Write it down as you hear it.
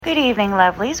Good evening,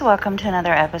 lovelies. Welcome to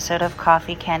another episode of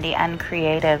Coffee, Candy, and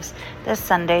Creatives, the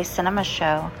Sunday Cinema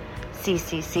Show.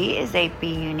 CCC is a Be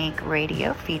Unique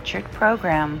radio featured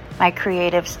program. My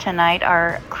creatives tonight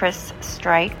are Chris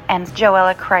Strike and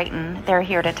Joella Crichton. They're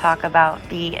here to talk about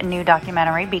the new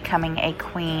documentary, Becoming a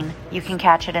Queen. You can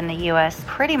catch it in the U.S.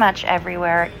 pretty much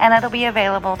everywhere, and it'll be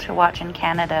available to watch in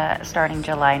Canada starting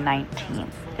July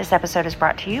 19th. This episode is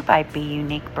brought to you by Be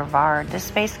Unique Brevard, the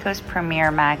Space Coast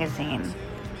premier magazine.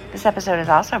 This episode is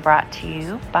also brought to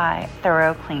you by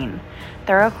Thorough Clean.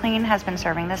 Thorough Clean has been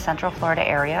serving the Central Florida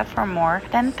area for more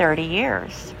than 30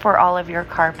 years. For all of your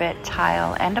carpet,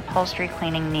 tile, and upholstery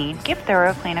cleaning needs, give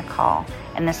Thorough Clean a call.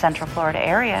 In the Central Florida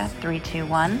area,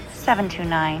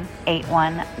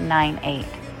 321-729-8198.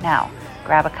 Now,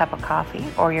 grab a cup of coffee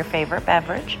or your favorite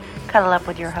beverage, cuddle up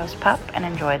with your host pup, and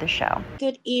enjoy the show.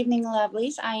 Good evening,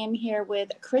 lovelies. I am here with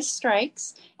Chris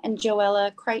Strikes and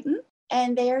Joella Crichton.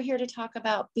 And they are here to talk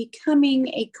about Becoming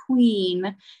a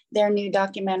Queen, their new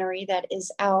documentary that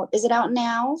is out. Is it out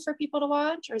now for people to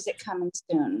watch, or is it coming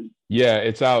soon? Yeah,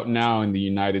 it's out now in the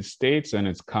United States, and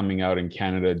it's coming out in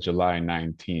Canada July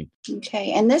 19th.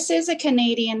 Okay, and this is a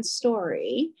Canadian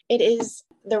story. It is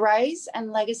the rise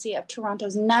and legacy of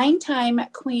Toronto's 9-time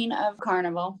Queen of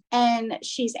Carnival. And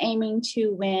she's aiming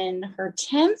to win her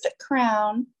 10th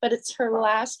crown, but it's her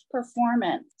last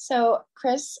performance. So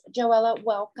Chris, Joella,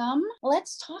 welcome.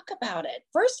 Let's talk about it.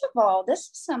 First of all, this is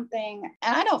something,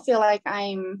 and I don't feel like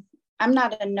I'm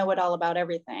not a know-it-all about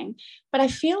everything, but I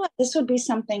feel like this would be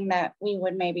something that we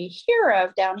would maybe hear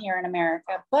of down here in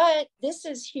America, but this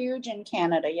is huge in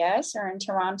Canada, yes, or in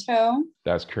Toronto.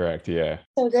 That's correct, yeah.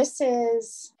 So this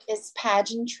is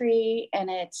pageantry,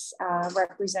 and it's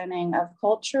representing of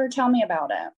culture. Tell me about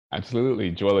it.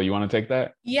 Absolutely. Joella, you want to take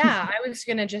that? Yeah, I was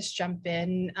going to just jump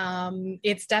in.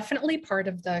 It's definitely part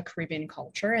of the Caribbean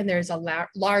culture, and there's a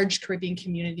large Caribbean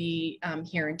community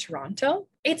here in Toronto.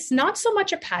 It's not so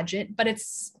much a pageant, but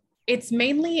it's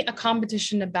mainly a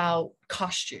competition about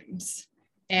costumes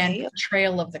and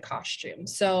portrayal of the costume.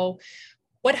 So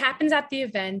what happens at the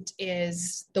event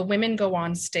is the women go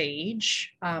on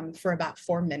stage for about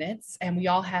 4 minutes, and we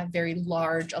all have very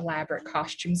large, elaborate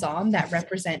costumes on that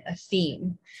represent a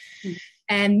theme. Mm-hmm.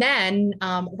 And then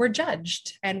we're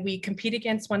judged, and we compete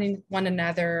against one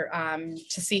another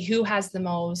to see who has the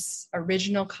most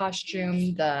original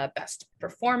costume, the best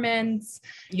performance,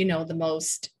 the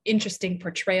most interesting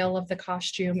portrayal of the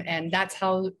costume. And that's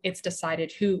how it's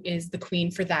decided who is the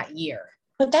queen for that year.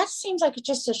 But that seems like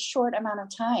just a short amount of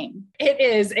time. It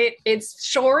is. It's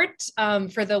short.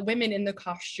 For the women in the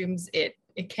costumes, it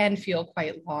can feel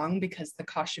quite long because the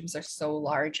costumes are so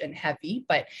large and heavy,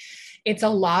 but it's a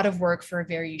lot of work for a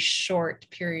very short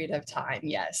period of time.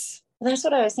 Yes. That's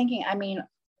what I was thinking. I mean,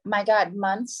 my God,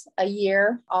 months, a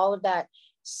year, all of that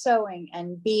sewing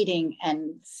and beading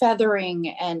and feathering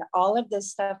and all of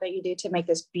this stuff that you do to make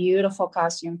this beautiful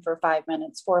costume for 4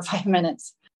 or 5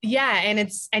 minutes. Yeah.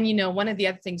 And one of the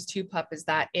other things too, Pup, is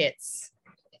that it's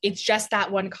just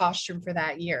that one costume for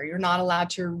that year. You're not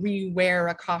allowed to re-wear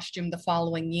a costume the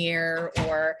following year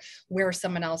or wear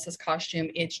someone else's costume.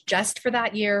 It's just for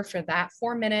that year, for that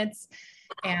 4 minutes.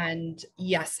 And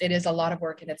yes, it is a lot of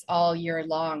work, and it's all year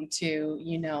long to,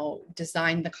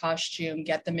 design the costume,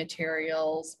 get the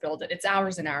materials, build it. It's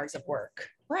hours and hours of work.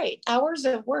 Right. Hours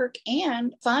of work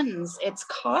and funds. It's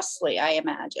costly, I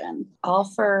imagine, all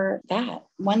for that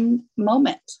one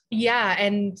moment. Yeah.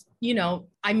 And,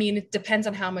 it depends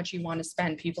on how much you want to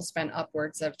spend. People spend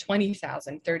upwards of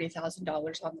 $20,000,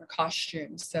 $30,000 on their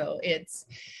costumes. So it's,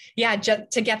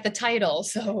 just to get the title.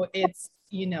 So it's,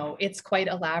 it's quite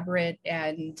elaborate,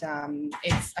 and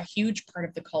it's a huge part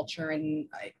of the culture and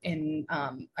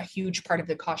a huge part of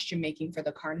the costume making for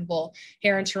the carnival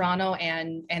here in Toronto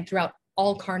and throughout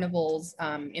all carnivals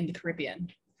in the Caribbean.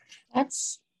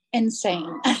 That's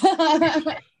insane.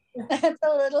 That's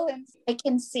a little insane. I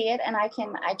can see it, and I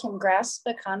can grasp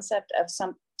the concept of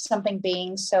something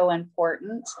being so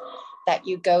important that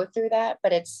you go through that,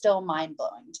 but it's still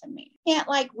mind-blowing to me. Can't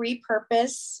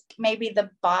repurpose maybe the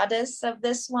bodice of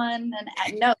this one,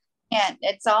 and no, can't.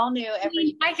 It's all new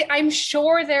every. I'm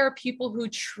sure there are people who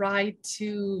try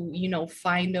to,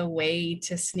 find a way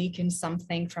to sneak in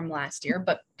something from last year,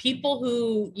 but people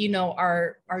who,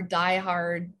 are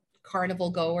diehard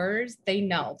carnival goers,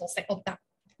 they'll say, oh, that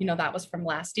was from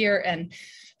last year, and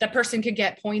that person could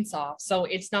get points off. So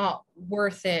it's not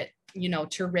worth it,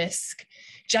 to risk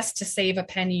just to save a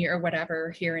penny or whatever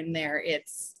here and there.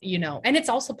 It's, and it's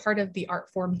also part of the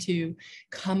art form to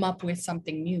come up with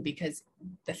something new, because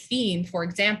the theme, for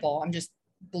example, I'm just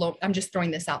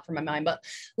throwing this out from my mind, but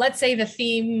let's say the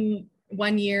theme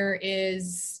one year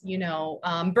is,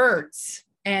 birds.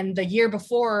 and the year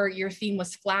before your theme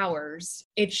was flowers,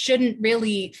 it shouldn't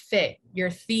really fit. Your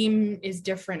theme is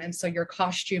different. And so your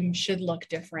costume should look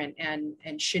different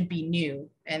and should be new.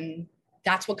 And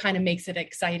that's what kind of makes it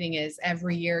exciting, is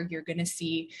every year you're going to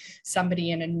see somebody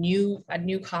in a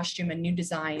new costume, a new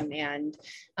design. And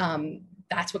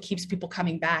that's what keeps people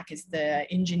coming back, is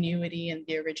the ingenuity and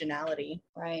the originality.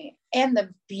 Right. And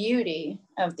the beauty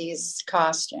of these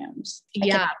costumes.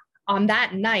 Yeah. On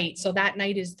that night, so that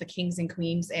night is the kings and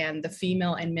queens and the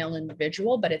female and male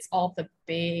individual, but it's all the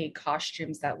big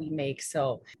costumes that we make.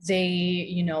 So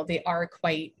they are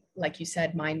quite, like you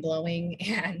said, mind-blowing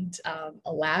and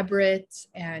elaborate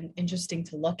and interesting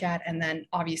to look at. And then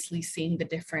obviously seeing the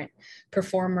different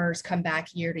performers come back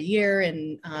year to year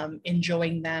and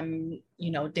enjoying them,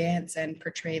 dance and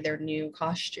portray their new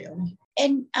costume.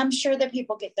 And I'm sure that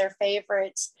people get their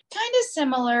favorites. Kind of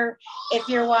similar if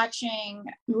you're watching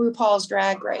RuPaul's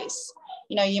Drag Race.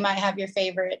 You might have your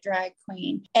favorite drag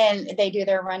queen and they do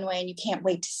their runway and you can't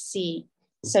wait to see.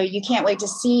 So you can't wait to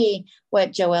see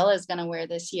what Joella is going to wear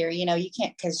this year. You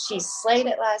can't, because she slayed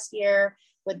it last year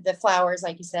with the flowers,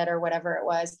 like you said, or whatever it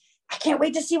was. I can't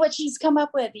wait to see what she's come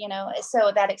up with,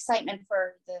 So that excitement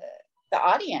for the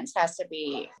audience has to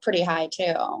be pretty high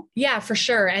too. Yeah, for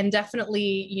sure. And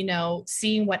definitely,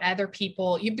 seeing what other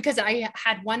people, because I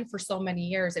had one for so many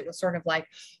years, it was sort of like,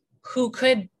 who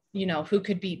could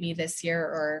beat me this year,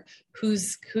 or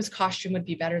whose costume would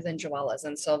be better than Joella's.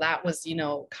 And so that was,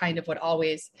 kind of what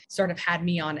always sort of had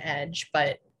me on edge.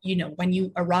 But, when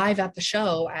you arrive at the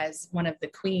show as one of the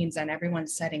queens and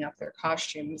everyone's setting up their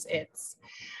costumes, it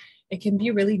can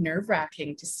be really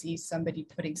nerve-wracking to see somebody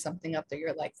putting something up that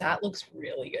you're like, that looks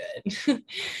really good.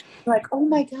 Like, oh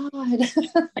my God.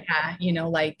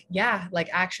 Yeah,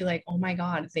 actually like, oh my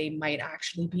God, they might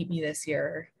actually beat me this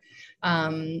year.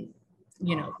 That's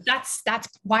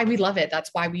why we love it. That's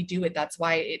why we do it. That's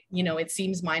why it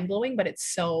seems mind-blowing, but it's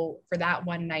so, for that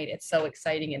one night, it's so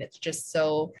exciting. And it's just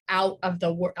so out of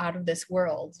this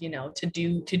world, to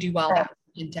do all that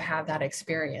and to have that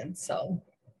experience. So.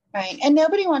 Right. And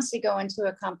nobody wants to go into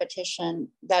a competition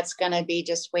that's going to be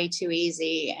just way too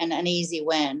easy and an easy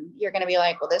win. You're going to be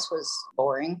like, well, this was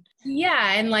boring.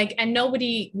 Yeah. And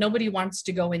nobody wants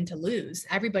to go in to lose.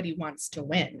 Everybody wants to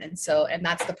win. And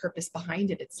that's the purpose behind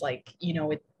it. It's like,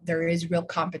 there is real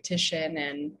competition.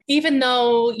 And even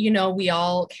though, we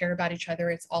all care about each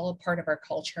other, it's all a part of our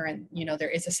culture. And, there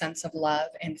is a sense of love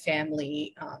and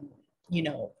family,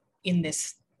 in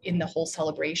the whole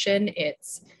celebration.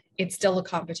 It's still a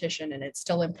competition, and it's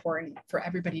still important for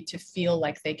everybody to feel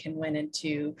like they can win and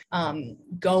to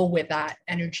go with that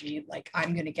energy. Like,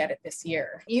 I'm going to get it this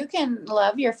year. You can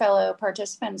love your fellow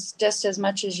participants just as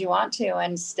much as you want to,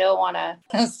 and still want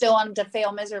them to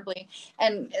fail miserably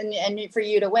and for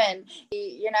you to win.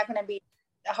 You're not going to be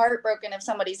heartbroken if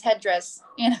somebody's headdress,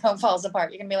 falls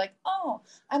apart. You're going to be like, oh,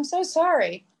 I'm so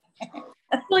sorry.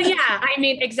 Well, yeah, I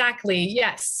mean, exactly.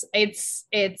 Yes. It's,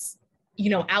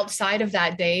 outside of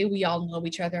that day, we all know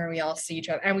each other and we all see each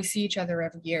other, and we see each other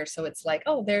every year. So it's like,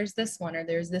 oh, there's this one or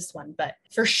there's this one. But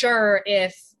for sure,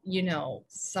 if,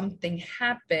 something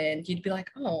happened, you'd be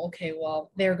like, oh, okay, well,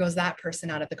 there goes that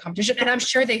person out of the competition. And I'm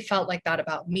sure they felt like that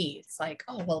about me. It's like,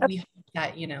 oh, well, we hope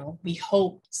that, we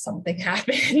hope something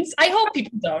happens. I hope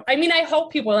people don't. I mean, I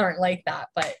hope people aren't like that,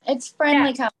 but it's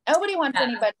friendly. Yeah. Nobody wants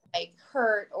anybody like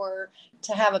hurt or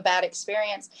to have a bad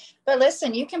experience. But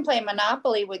listen, you can play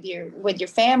Monopoly with your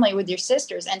family, with your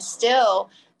sisters, and still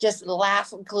just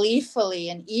laugh gleefully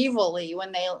and evilly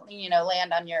when they,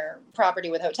 land on your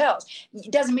property with hotels.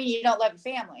 It doesn't mean you don't love your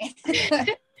family.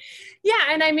 Yeah.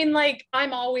 And I mean, like,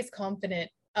 I'm always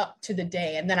confident up to the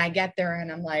day. And then I get there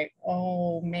and I'm like,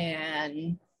 oh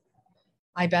man,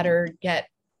 I better get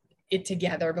it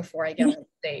together before I get on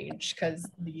stage. Cause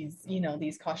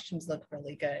these costumes look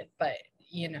really good, but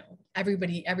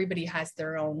everybody has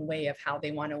their own way of how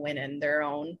they want to win and their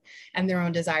own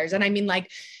desires. And I mean,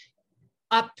 like,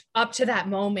 up to that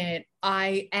moment,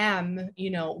 I am,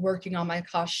 working on my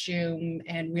costume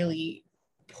and really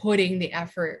putting the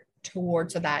effort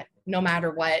towards so that no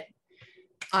matter what,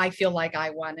 I feel like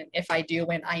I won. And if I do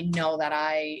win, I know that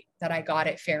I got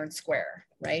it fair and square.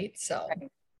 Right. So,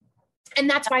 and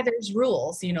that's why there's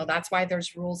rules,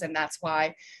 and that's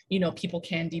why, people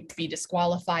can be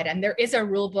disqualified. And there is a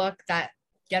rule book that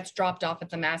gets dropped off at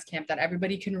the mass camp that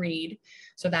everybody can read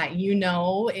so that,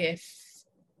 if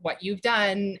what you've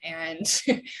done and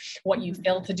what you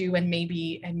failed to do, and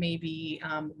maybe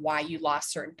why you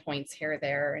lost certain points here or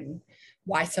there, and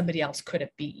why somebody else could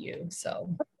have beat you.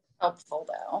 So helpful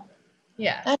though.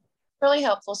 Yeah, that's really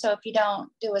helpful. So if you don't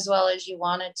do as well as you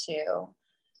wanted to,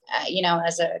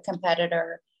 as a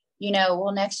competitor,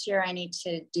 well, next year I need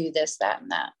to do this, that,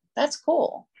 and that. That's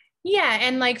cool. Yeah.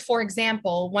 And like, for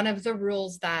example, one of the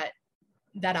rules that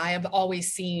I have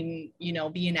always seen,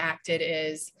 be enacted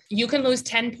is you can lose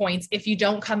 10 points if you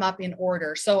don't come up in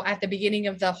order. So at the beginning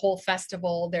of the whole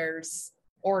festival, there's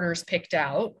orders picked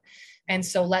out. And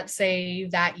so let's say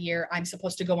that year I'm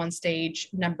supposed to go on stage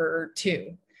number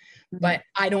 2, but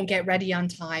I don't get ready on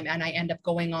time and I end up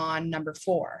going on number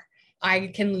 4. I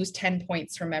can lose 10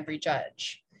 points from every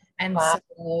judge. And Wow.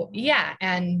 So, yeah.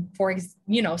 And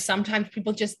sometimes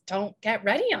people just don't get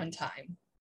ready on time.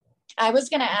 I was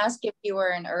going to ask if you were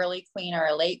an early queen or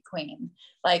a late queen.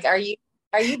 Like, are you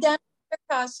done with your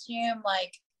costume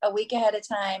like a week ahead of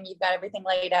time? You've got everything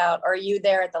laid out, or are you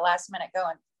there at the last minute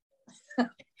going?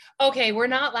 Okay, we're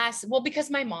not because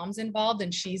my mom's involved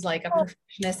and she's like a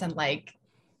perfectionist and like,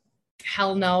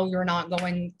 hell no, you're not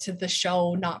going to the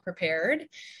show not prepared.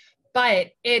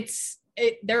 But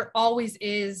there always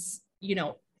is,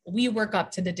 we work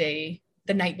up to the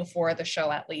night before the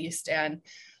show at least, and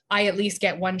I at least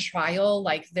get one trial.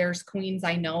 Like there's queens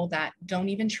I know that don't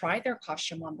even try their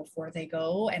costume on before they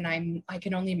go. And I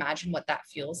can only imagine what that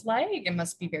feels like. It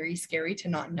must be very scary to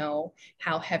not know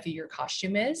how heavy your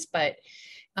costume is, but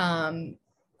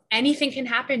anything can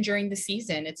happen during the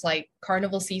season. It's like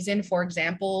carnival season, for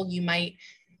example, you might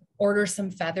order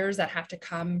some feathers that have to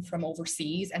come from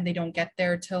overseas and they don't get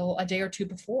there till a day or 2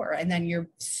 before. And then you're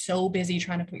so busy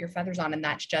trying to put your feathers on, and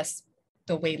that's just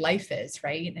the way life is,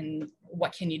 right? And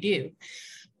what can you do?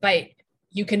 But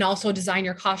you can also design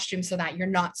your costume so that you're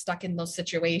not stuck in those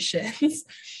situations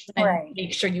and right.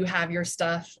 Make sure you have your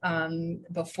stuff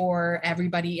before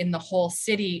everybody in the whole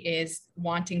city is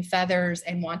wanting feathers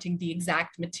and wanting the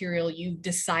exact material you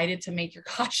decided to make your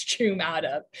costume out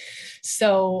of.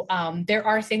 So there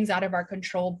are things out of our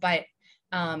control, but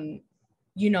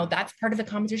that's part of the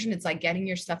competition. It's like getting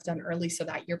your stuff done early so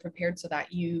that you're prepared, so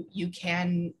that you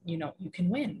can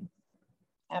win.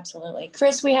 Absolutely.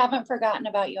 Chris, we haven't forgotten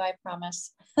about you, I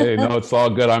promise. Hey, no, it's all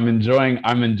good. I'm enjoying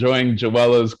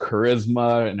Joella's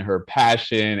charisma and her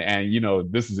passion. And,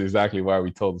 this is exactly why we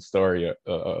told the story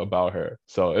about her.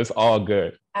 So it's all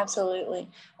good. Absolutely.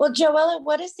 Well, Joella,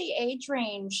 what is the age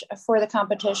range for the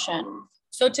competition?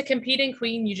 So to compete in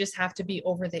Queen, you just have to be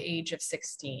over the age of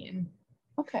 16.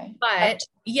 Okay. But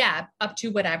yeah, up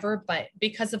to whatever. But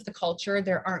because of the culture,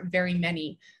 there aren't very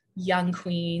many young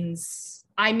queens.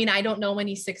 I mean, I don't know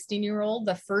any 16-year-old.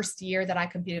 The first year that I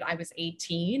competed, I was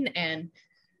 18, and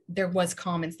there was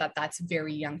comments that that's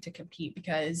very young to compete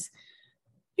because,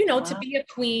 wow. To be a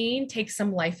queen takes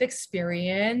some life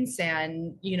experience,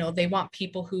 and, they want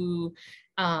people who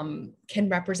can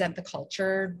represent the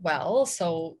culture well.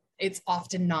 So it's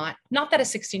often not that a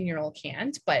 16-year-old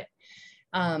can't, but,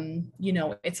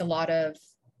 it's a lot of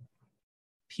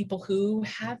people who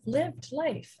have lived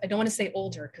life. I don't want to say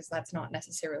older because that's not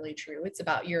necessarily true. It's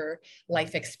about your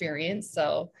life experience.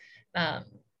 So,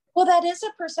 well, that is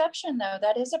a perception, though.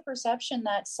 That is a perception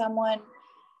that someone,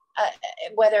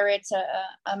 whether it's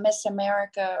a Miss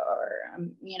America or,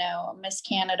 Miss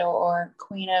Canada or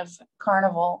Queen of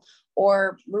Carnival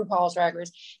or RuPaul's Drag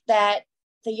Race, that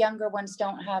the younger ones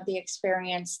don't have the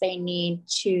experience they need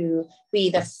to be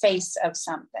the face of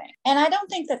something. And I don't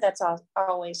think that that's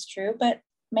always true, but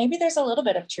maybe there's a little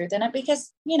bit of truth in it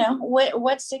because,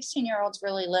 what 16-year-olds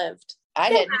really lived. I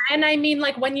didn't. And I mean,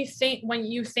 like when you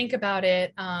think about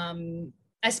it,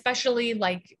 especially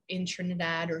like in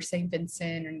Trinidad or St.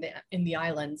 Vincent or in the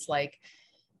islands, like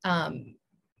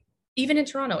even in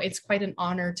Toronto, it's quite an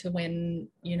honor to win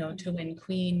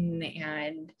Queen.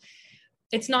 And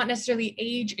it's not necessarily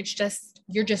age, it's just,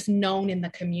 you're just known in the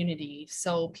community.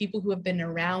 So people who have been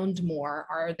around more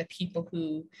are the people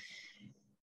who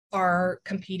are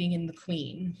competing in the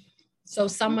Queen. So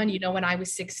someone, when I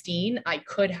was 16, I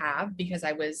could have, because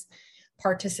I was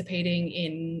participating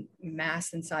in mass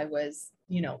since I was,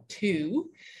 2,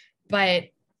 but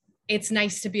it's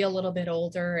nice to be a little bit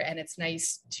older, and it's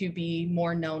nice to be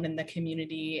more known in the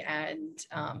community and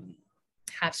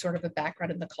have sort of a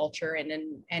background in the culture and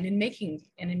in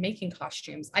making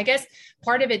costumes. I guess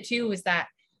part of it too is that,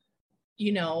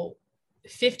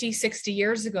 50, 60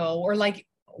 years ago, or like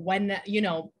when,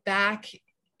 back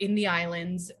in the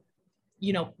islands,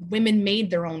 women made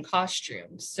their own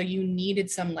costumes. So you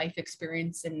needed some life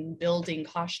experience in building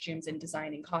costumes and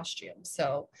designing costumes.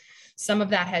 So some of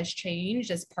that has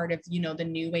changed as part of, the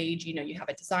new age, you have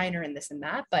a designer and this and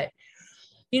that. But,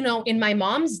 in my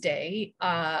mom's day,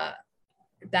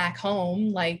 back home,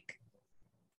 like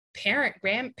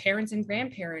grandparents and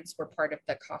grandparents were part of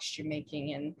the costume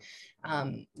making,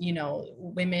 and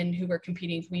women who were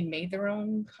competing Queen made their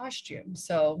own costume.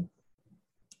 So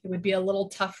it would be a little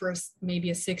tough for maybe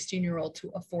a 16-year-old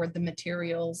to afford the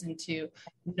materials and to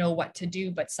know what to do,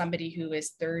 but somebody who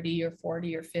is 30 or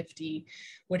 40 or 50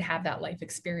 would have that life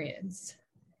experience.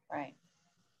 Right.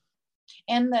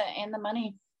 And the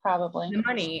money, probably. The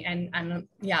money, and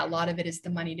yeah, a lot of it is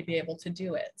the money to be able to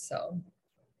do it. So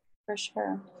for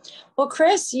sure. Well,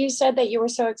 Chris, you said that you were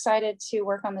so excited to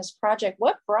work on this project.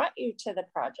 What brought you to the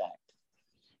project?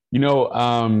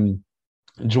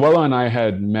 Joella and I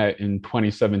had met in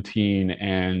 2017,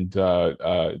 and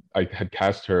I had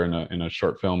cast her in a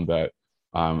short film that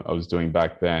I was doing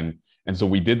back then. And so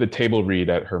we did the table read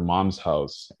at her mom's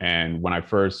house. And when I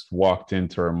first walked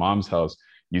into her mom's house,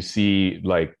 you see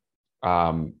like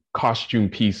costume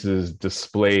pieces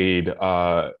displayed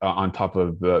on top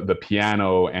of the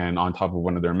piano and on top of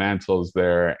one of their mantles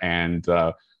there. And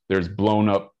there's blown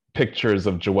up pictures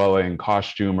of Joella in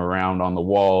costume around on the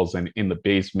walls, and in the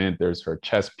basement there's her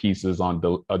chess pieces on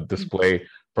a display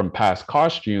from past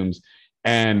costumes.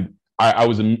 And I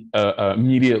was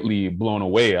immediately blown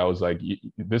away. I was like,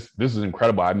 this is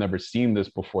incredible. I've never seen this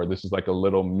before. This is like a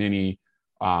little mini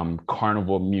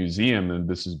carnival museum, and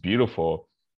this is beautiful.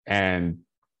 And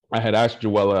I had asked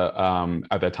Joella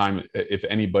at that time if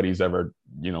anybody's ever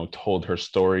told her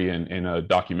story in a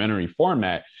documentary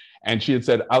format. And she had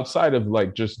said, outside of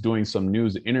like just doing some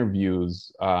news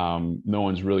interviews, no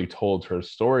one's really told her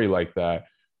story like that.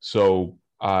 So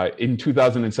in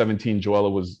 2017,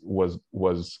 Joella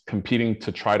was competing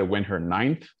to try to win her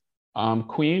 9th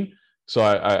queen. So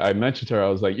I mentioned to her, I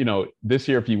was like, this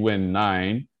year if you win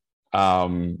 9,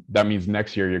 that means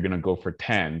next year you're gonna go for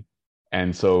 10.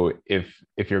 And so if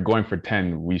you're going for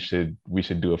 10, we should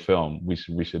do a film. We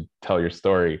should tell your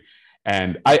story.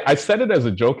 And I said it as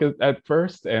a joke at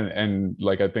first, and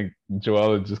like I think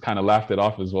Joella just kind of laughed it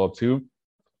off as well too.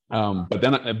 But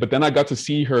then I got to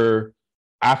see her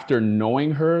after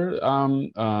knowing her,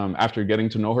 after getting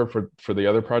to know her for the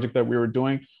other project that we were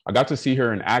doing. I got to see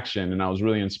her in action, and I was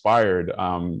really inspired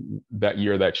that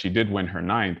year that she did win her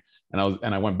 9th.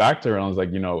 And I went back to her and I was like,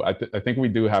 I think we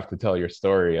do have to tell your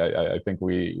story. I think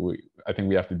we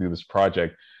have to do this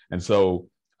project. And so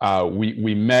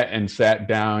we met and sat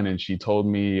down, and she told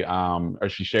me, or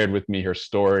she shared with me her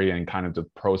story and kind of the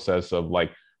process of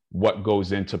like what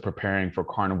goes into preparing for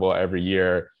Carnival every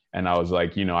year. And I was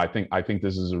like, I think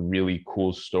this is a really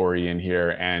cool story in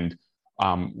here. And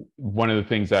one of the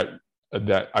things that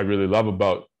I really love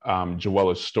about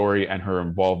Joella's story and her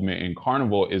involvement in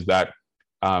Carnival is that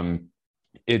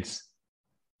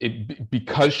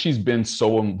because she's been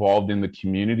so involved in the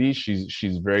community.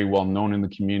 She's very well known in the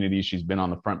community. She's been on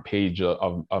the front page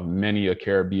of many a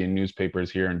Caribbean newspapers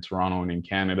here in Toronto and in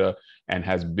Canada, and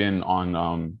has been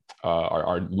on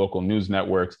our local news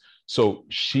networks. So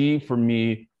she, for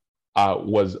me,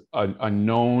 was a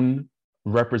known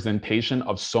representation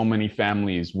of so many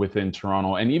families within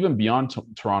Toronto and even beyond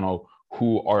Toronto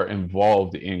who are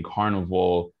involved in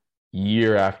Carnival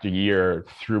year after year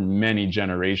through many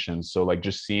generations. So like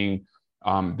just seeing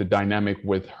the dynamic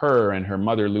with her and her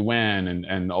mother Luann,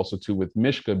 and also too with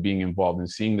Mishka being involved, and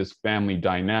seeing this family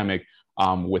dynamic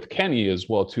with Kenny as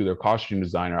well too, their costume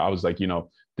designer. I was like,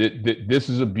 this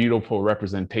is a beautiful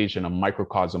representation, a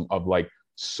microcosm of like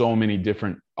so many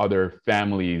different other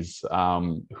families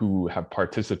who have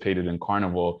participated in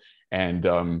Carnival. And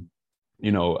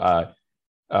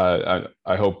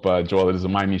I hope Joella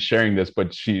doesn't mind me sharing this,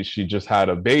 but she just had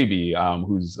a baby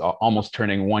who's almost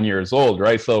turning 1 year old,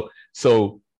 right?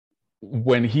 So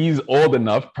when he's old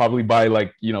enough, probably by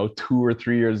like 2 or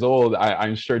 3 years old,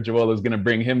 I'm sure Joella is going to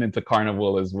bring him into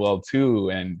Carnival as well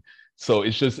too. And so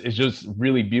it's just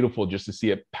really beautiful just to see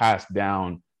it passed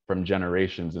down from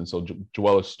generations. And so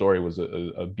Joella's story was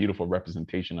a beautiful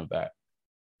representation of that.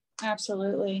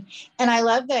 Absolutely. And I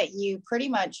love that you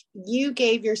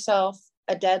gave yourself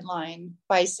a deadline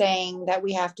by saying that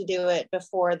we have to do it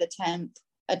before the 10th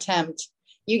attempt.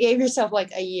 You gave yourself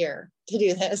like a year to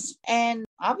do this. And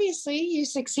obviously you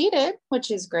succeeded,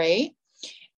 which is great.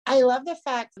 I love the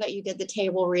fact that you did the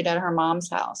table read at her mom's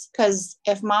house, because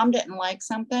if mom didn't like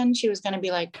something, she was going to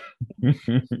be like,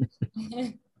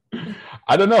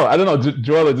 I don't know.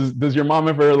 Joella, does your mom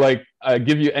ever like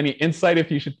give you any insight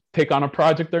if you should take on a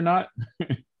project or not?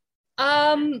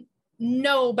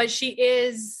 No, but she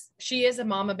is a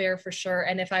mama bear for sure.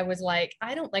 And if I was like,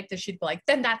 I don't like this, she'd be like,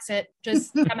 then that's it.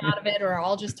 Just come out of it, or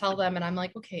I'll just tell them. And I'm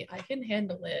like, okay, I can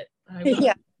handle it.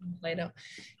 Yeah. I don't,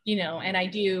 and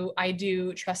I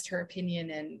do trust her opinion,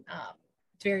 and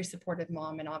very supportive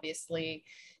mom. And obviously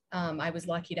I was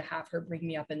lucky to have her bring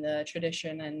me up in the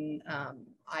tradition, and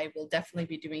I will definitely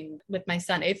be doing with my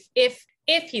son if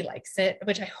he likes it,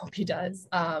 which I hope he does.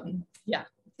 Yeah.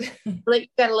 Like you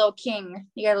got a little king.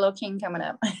 You got a little king coming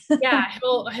up. Yeah,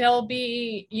 he'll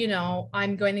be,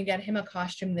 I'm going to get him a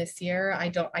costume this year. I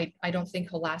don't think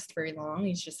he'll last very long.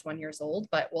 He's just 1 year old,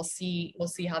 but we'll see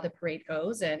how the parade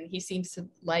goes. And he seems to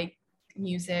like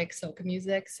music, soca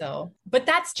music. So, but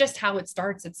that's just how it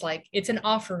starts. It's like, it's an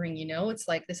offering, it's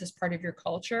like, this is part of your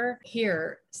culture.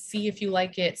 Here, see if you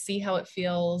like it, see how it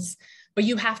feels. But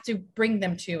you have to bring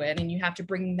them to it, and you have to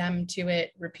bring them to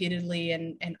it repeatedly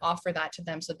and offer that to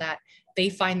them so that they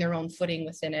find their own footing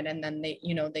within it. And then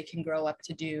they can grow up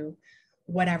to do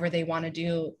whatever they want to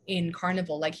do in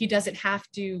carnival. Like, he doesn't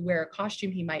have to wear a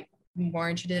costume. He might be more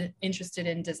interested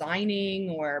in designing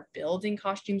or building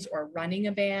costumes or running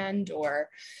a band, or,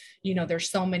 there's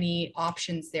so many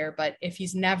options there. But if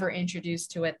he's never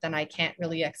introduced to it, then I can't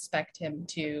really expect him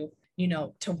to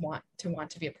want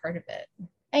to be a part of it.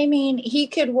 I mean, he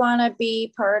could want to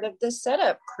be part of the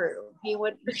setup crew. He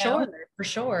would, for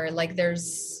sure. Like,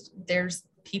 there's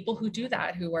people who do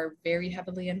that, who are very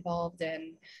heavily involved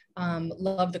and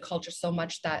love the culture so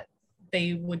much that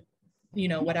they would,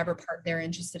 whatever part they're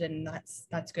interested in,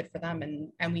 that's good for them.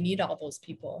 And we need all those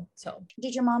people. So,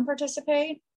 did your mom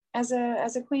participate as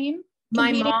a queen?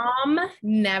 My mom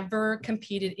never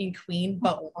competed in queen,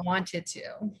 but wanted to.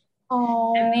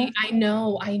 Oh,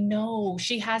 I know.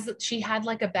 She had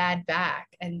like a bad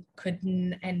back and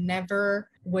couldn't, and never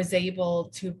was able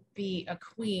to be a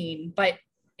queen. But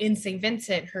in St.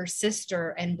 Vincent, her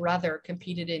sister and brother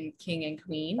competed in king and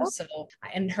queen. Oh. So,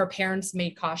 and her parents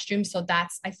made costumes. So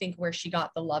that's, I think, where she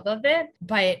got the love of it.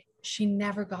 But she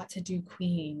never got to do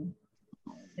queen.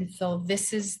 And so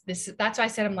that's why I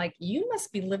said, I'm like, you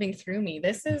must be living through me.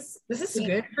 This is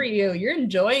good for you. You're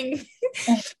enjoying,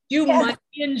 you must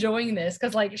be enjoying this.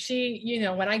 Cause like she,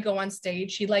 when I go on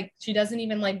stage, she doesn't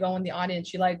even like go in the audience.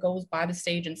 She like goes by the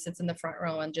stage and sits in the front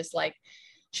row and just like,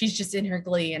 she's just in her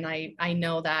glee. And I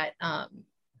know that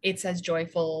it's as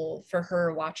joyful for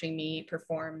her watching me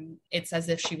perform. It's as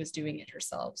if she was doing it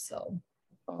herself. So.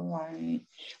 All right.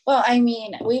 Well, I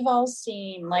mean, we've all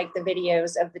seen like the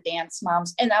videos of the dance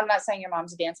moms, and I'm not saying your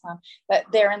mom's a dance mom, but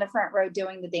they're in the front row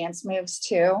doing the dance moves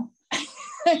too.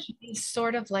 She's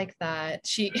sort of like that.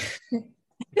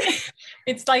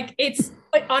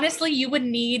 But honestly, you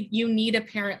need a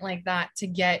parent like that to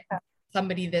get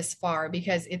somebody this far,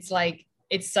 because it's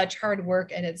such hard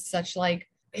work, and it's such like,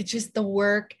 it's just the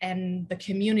work and the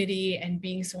community and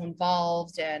being so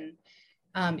involved. And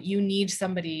you need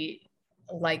somebody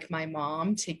like my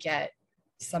mom to get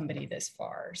somebody this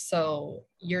far. So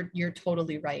you're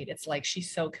totally right. It's like,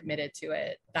 she's so committed to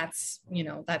it. That's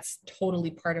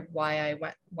totally part of why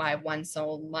I won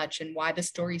so much, and why the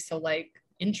story's so like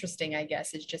interesting, I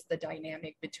guess, is just the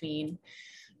dynamic between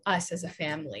us as a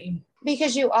family.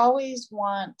 Because you always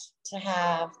want to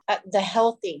have the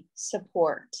healthy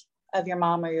support of your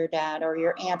mom or your dad or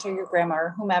your aunt or your grandma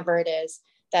or whomever it is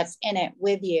that's in it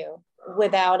with you,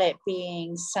 without it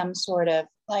being some sort of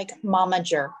like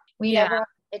momager.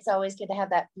 It's always good to have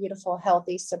that beautiful,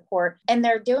 healthy support. And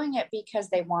they're doing it because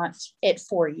they want it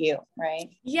for you, right?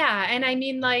 Yeah. And I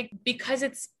mean, like, because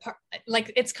it's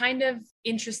it's kind of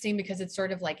interesting because it's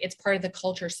sort of like, it's part of the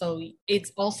culture. So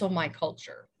it's also my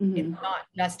culture. Mm-hmm. It's not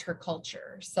just her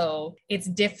culture. So it's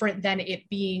different than it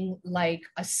being like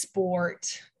a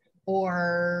sport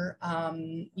or,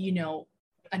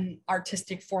 an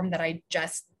artistic form that I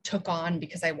just took on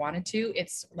because I wanted to.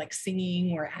 It's like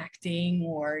singing or acting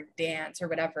or dance or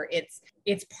whatever.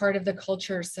 It's part of the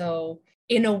culture. So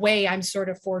in a way, I'm sort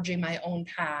of forging my own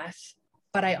path,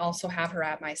 but I also have her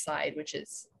at my side, which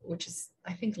is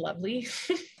I think lovely.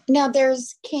 Now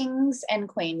there's kings and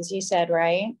queens, you said,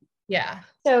 right? Yeah.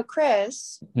 So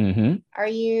Chris, Mm-hmm. Are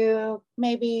you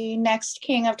maybe next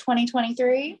king of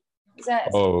 2023?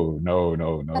 Oh, no.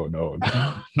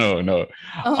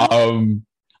 Oh.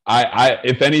 I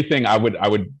if anything, I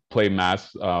would play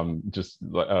mass, just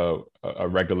a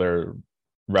regular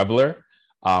reveler,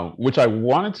 which I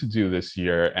wanted to do this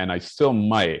year, and I still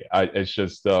might. It's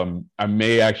just I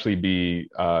may actually be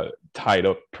tied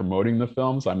up promoting the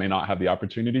films. I may not have the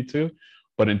opportunity to,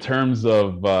 but in terms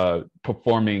of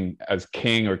performing as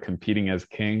king or competing as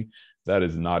king, that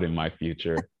is not in my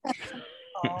future.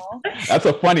 That's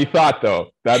a funny thought,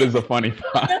 though. That is a funny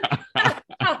thought.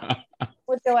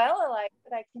 With Joella, like,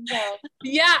 but I can tell.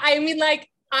 Yeah, I mean, like,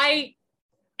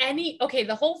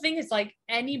 the whole thing is like,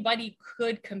 anybody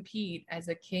could compete as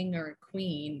a king or a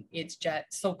queen. It's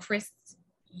just, so Chris,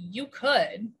 you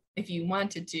could, if you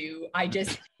wanted to. I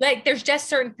just, like, there's just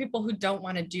certain people who don't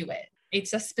want to do it.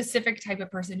 It's a specific type of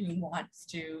person who wants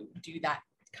to do that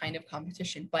kind of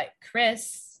competition. But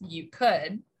Chris, you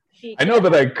could. I know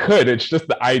that I could. It's just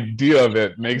the idea of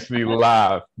it makes me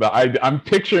laugh. I'm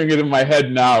picturing it in my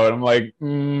head now, and I'm like,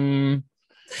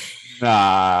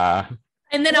 nah.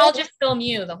 And then I'll just film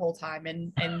you the whole time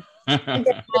and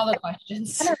all the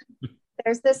questions.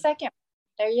 There's the second.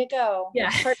 There you go. Yeah,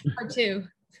 part two.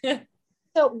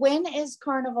 So when is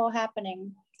Carnival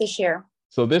happening this year?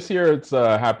 So this year it's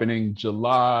happening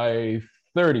July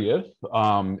 30th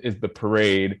is the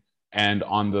parade. And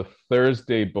on the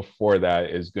Thursday before that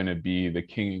is going to be the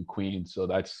King and Queen. So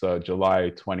that's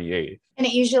July 28th. And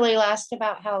it usually lasts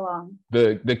about how long?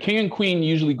 The King and Queen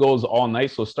usually goes all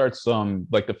night. So it starts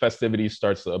like the festivities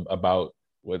starts about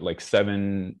like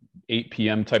 7, 8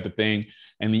 p.m. type of thing.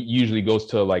 And it usually goes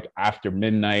to like after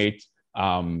midnight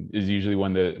is usually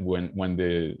when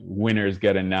the winners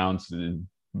get announced,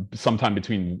 sometime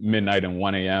between midnight and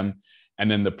 1 a.m. And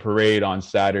then the parade on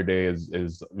Saturday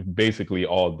is basically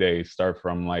all day. Start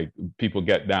from like people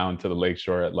get down to the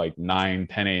lakeshore at like 9,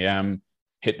 10 a.m.,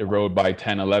 hit the road by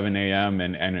 10, 11 a.m.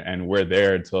 and we're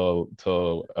there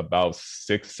till about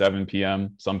 6, 7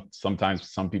 p.m.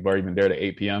 Sometimes some people are even there to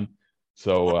 8 p.m.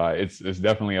 So it's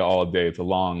definitely all day. It's a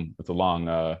long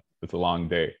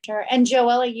day. Sure. And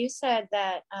Joella, you said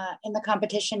that in the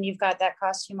competition you've got that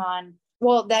costume on.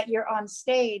 Well, that you're on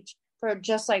stage for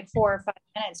just like 4 or 5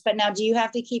 minutes. But now, do you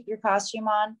have to keep your costume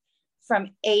on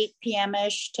from 8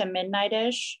 p.m.-ish to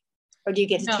midnight-ish? Or do you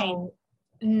get to change?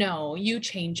 No, you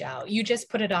change out. You just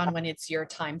put it on when it's your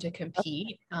time to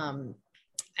compete.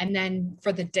 And then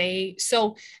for the day,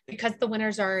 so because the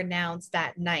winners are announced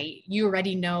that night, you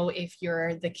already know if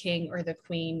you're the king or the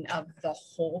queen of the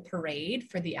whole parade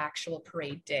for the actual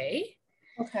parade day.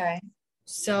 Okay.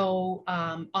 So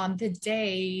on the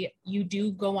day, you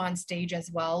do go on stage as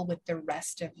well with the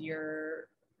rest of your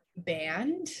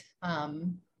band.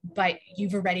 But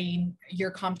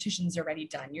your competition's already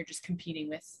done. You're just competing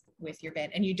with your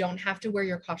band, and you don't have to wear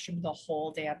your costume the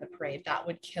whole day of the parade. That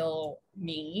would kill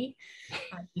me.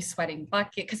 I'd be sweating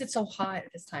buckets because it's so hot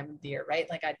at this time of the year, right?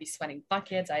 Like I'd be sweating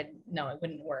buckets. It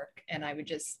wouldn't work. And I would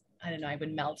just, I don't know, I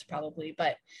would melt probably.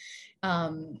 But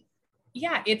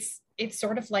yeah, it's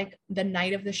sort of like the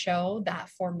night of the show. That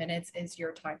 4 minutes is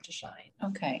your time to shine.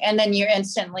 Okay. And then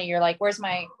you're like, where's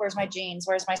my jeans?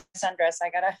 Where's my sundress? I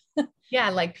gotta. Yeah.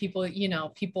 Like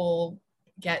people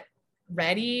get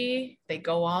ready, they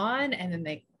go on, and then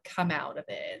they come out of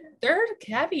it. They're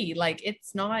heavy. Like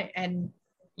it's not, and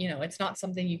it's not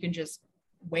something you can just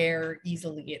wear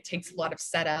easily. It takes a lot of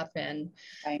setup, and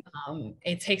right.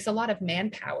 It takes a lot of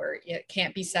manpower. It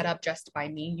can't be set up just by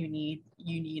me. You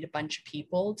need a bunch of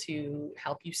people to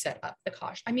help you set up the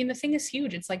costume. I mean, the thing is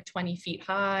huge. It's like 20 feet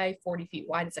high, 40 feet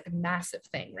wide. It's like a massive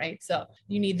thing, right? So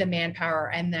you need the manpower.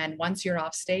 And then once you're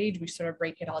off stage, we sort of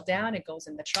break it all down. It goes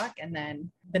in the truck, and then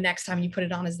the next time you put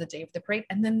it on is the day of the parade,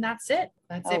 and then that's it.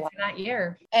 That's it for that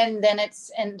year. And then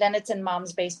it's in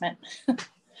mom's basement.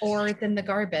 Or it's in the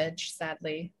garbage,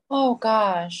 sadly. Oh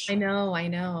gosh. I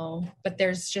know. But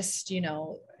there's just,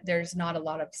 there's not a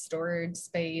lot of storage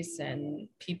space, and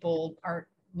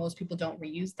most people don't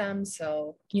reuse them.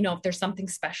 So, if there's something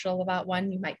special about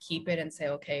one, you might keep it and say,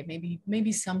 okay,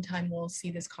 maybe sometime we'll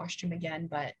see this costume again.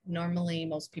 But normally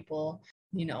most people,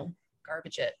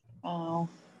 garbage it. Oh.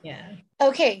 Yeah.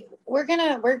 Okay. We're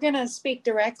gonna speak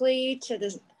directly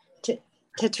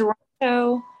to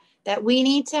Toronto. That we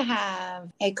need to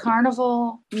have a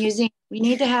carnival museum. We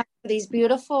need to have these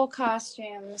beautiful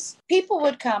costumes. People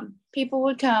would come.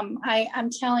 I'm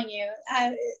telling you,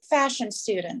 fashion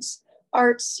students,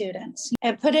 art students,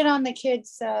 and put it on the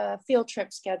kids' field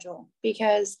trip schedule,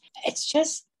 because it's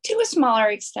just, to a smaller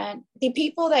extent, the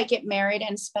people that get married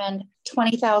and spend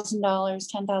 $20,000,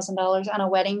 $10,000 on a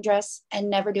wedding dress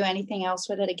and never do anything else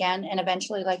with it again. And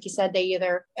eventually, like you said, they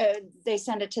either they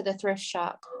send it to the thrift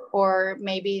shop, or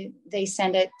maybe they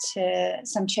send it to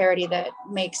some charity that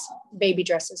makes baby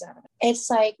dresses out of it. It's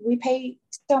like we pay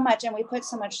so much and we put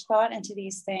so much thought into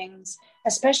these things,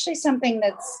 especially something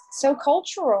that's so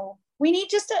cultural. We need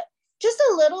just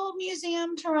a little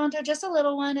museum, Toronto, just a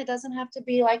little one. It doesn't have to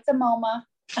be like the MoMA.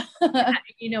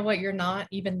 You know what? You're not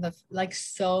even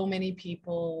so many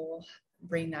people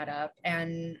bring that up,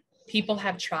 and people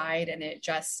have tried, and it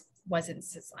just wasn't,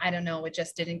 I don't know, it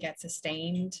just didn't get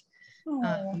sustained.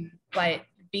 But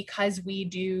because we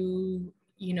do,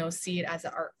 see it as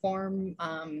an art form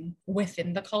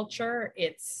within the culture,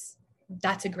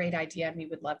 that's a great idea, and we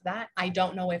would love that. I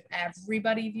don't know if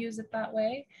everybody views it that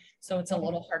way, so it's a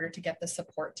little harder to get the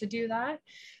support to do that.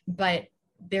 But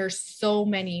there's so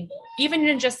many, even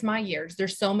in just my years,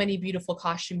 there's so many beautiful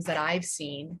costumes that I've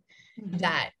seen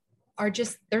that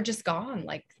they're just gone.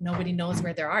 Like nobody knows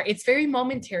where they are. It's very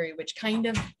momentary, which kind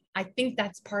of, I think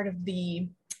that's part of the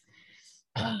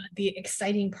the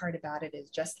exciting part about it is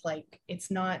just like, it's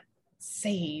not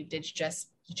saved. It's just,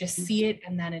 you just see it,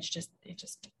 and then it's just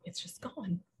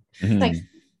gone. Like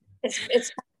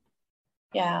it's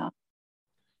yeah.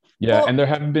 Yeah, Well, and there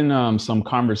have been some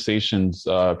conversations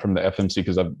from the FMC,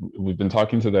 because we've been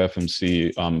talking to the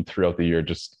FMC throughout the year,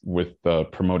 just with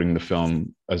promoting the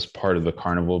film as part of the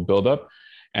carnival buildup,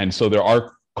 and so there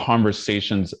are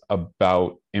conversations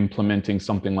about implementing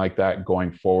something like that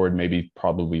going forward, maybe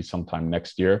probably sometime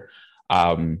next year.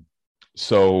 Because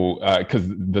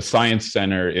the Science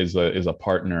Center is a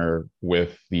partner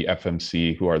with the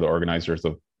FMC, who are the organizers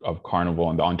of Carnival,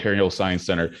 and the Ontario Science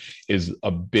Center is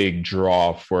a big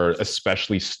draw for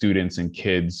especially students and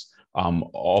kids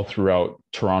all throughout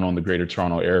Toronto and the Greater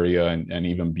Toronto area, and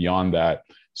even beyond that.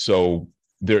 So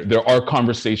there are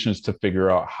conversations to figure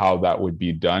out how that would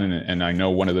be done, and I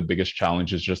know one of the biggest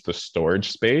challenges is just the storage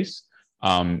space.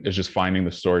 Is just finding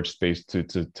the storage space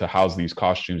to house these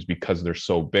costumes, because they're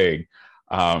so big.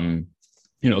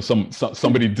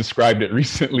 Somebody described it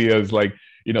recently as like,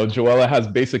 Joella has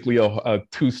basically a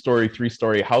 2-story,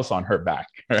 3-story house on her back,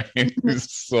 right?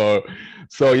 So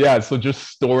just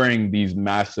storing these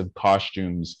massive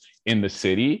costumes in the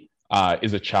city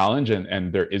is a challenge,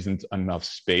 and there isn't enough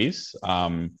space,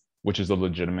 which is a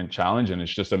legitimate challenge. And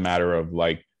it's just a matter of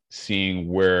like seeing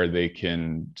where they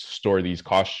can store these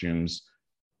costumes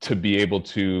to be able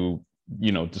to,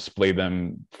 display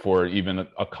them for even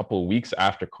a couple of weeks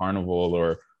after Carnival,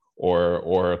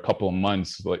 or a couple of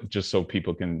months, like, just so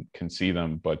people can see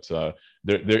them. But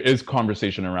there is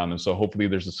conversation around them, so hopefully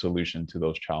there's a solution to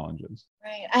those challenges.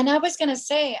 right. And I was going to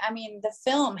say, I mean, the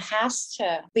film has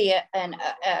to be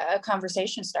a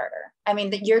conversation starter. I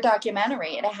mean, your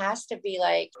documentary, it has to be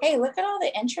like, hey, look at all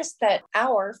the interest that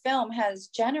our film has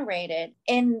generated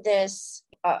in this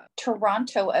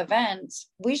Toronto event.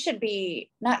 We should be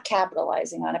not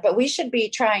capitalizing on it, but we should be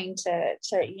trying to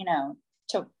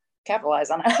capitalize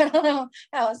on it. I don't know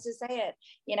how else to say it.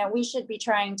 We should be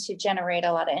trying to generate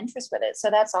a lot of interest with it.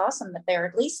 So that's awesome that they're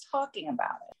at least talking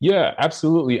about it. Yeah,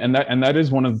 absolutely. And that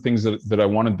is one of the things that I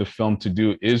wanted the film to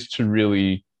do, is to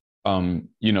really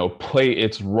play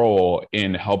its role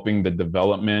in helping the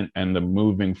development and the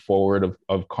moving forward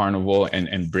of Carnival,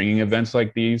 and bringing events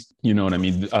like these,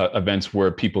 events where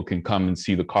people can come and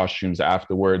see the costumes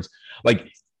afterwards.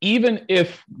 Like, even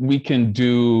if we can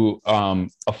do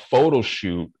a photo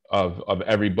shoot of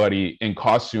everybody in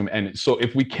costume, and so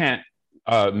if we can't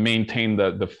maintain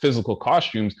the physical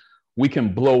costumes, we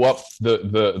can blow up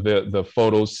the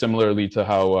photos similarly to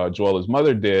how Joella's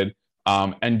mother did,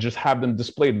 and just have them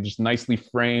displayed, just nicely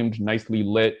framed, nicely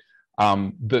lit.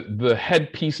 The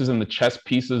head pieces and the chest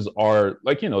pieces are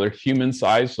like, they're human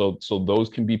size, so those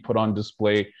can be put on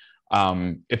display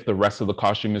if the rest of the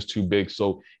costume is too big.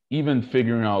 So even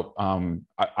figuring out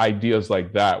ideas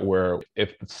like that, where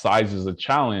if the size is a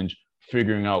challenge,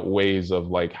 figuring out ways of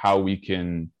like how we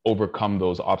can overcome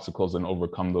those obstacles and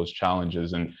overcome those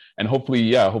challenges, and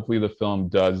hopefully the film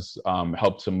does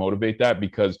help to motivate that,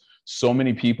 because so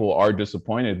many people are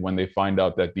disappointed when they find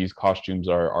out that these costumes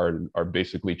are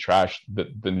basically trashed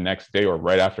the next day or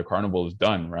right after Carnival is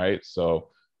done, right? So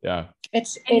yeah,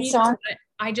 it's on.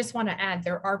 I just want to add,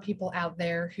 there are people out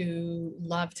there who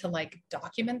love to like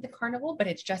document the Carnival, but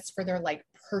it's just for their like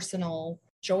personal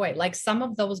joy. Like some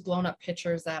of those blown up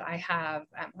pictures that I have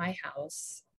at my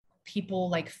house,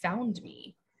 people like found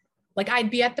me. Like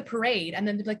I'd be at the parade, and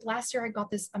then they'd be like, last year I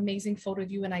got this amazing photo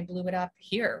of you and I blew it up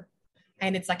here.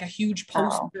 And it's like a huge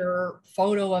poster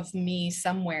photo of me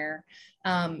somewhere.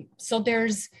 So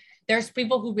there's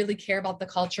people who really care about the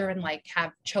culture and like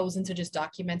have chosen to just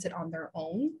document it on their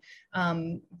own.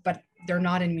 But they're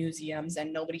not in museums,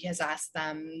 and nobody has asked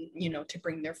them, to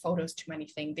bring their photos to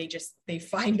anything. They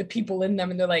find the people in them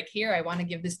and they're like, here, I want to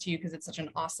give this to you because it's such an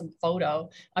awesome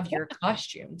photo of your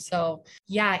costume. So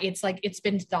yeah, it's like, it's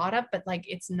been thought of, but like,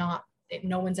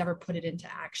 no one's ever put it into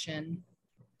action.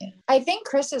 I think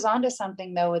Chris is onto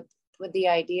something though with the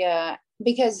idea,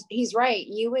 because he's right.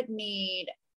 You would need,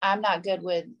 I'm not good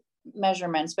with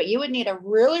measurements, but you would need a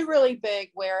really, really big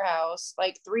warehouse,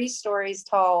 like 3 stories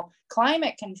tall,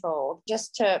 climate controlled,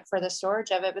 just for the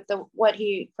storage of it. But what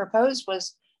he proposed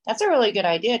was, that's a really good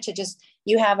idea, to just,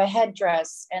 you have a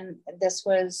headdress, and this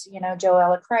was,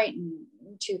 Joella Crichton,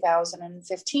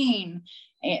 2015,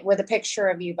 with a picture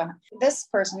of you behind this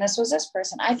person. This was this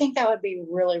person. I think that would be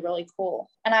really, really cool.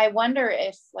 And I wonder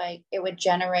if like it would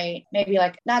generate maybe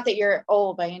like, not that you're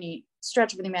old by any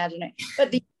stretch of the imagination, but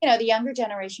the younger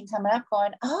generation coming up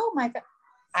going, oh my God,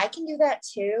 I can do that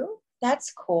too.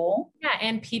 That's cool. Yeah.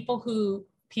 And people who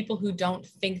don't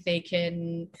think they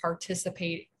can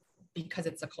participate because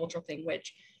it's a cultural thing,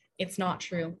 which It's not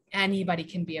true. Anybody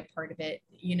can be a part of it.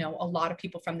 You know, a lot of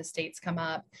people from the States come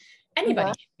up.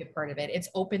 Anybody can be a part of it. It's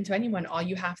open to anyone. All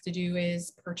you have to do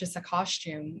is purchase a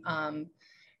costume.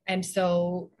 And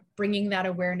so bringing that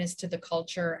awareness to the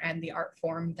culture and the art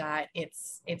form, that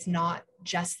it's not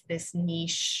just this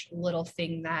niche little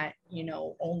thing that, you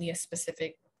know, only a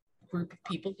specific group of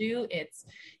people do. It's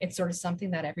sort of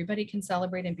something that everybody can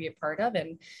celebrate and be a part of,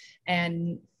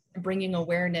 and bringing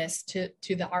awareness to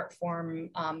the art form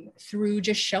through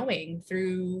just showing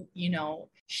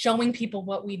people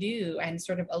what we do, and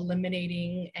sort of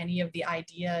eliminating any of the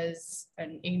ideas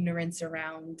and ignorance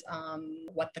around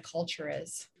what the culture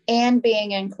is. And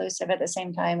being inclusive at the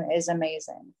same time is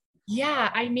amazing. Yeah,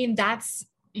 I mean, that's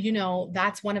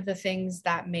one of the things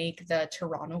that make the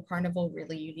Toronto Carnival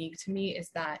really unique to me, is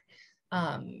that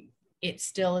it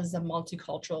still is a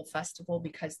multicultural festival,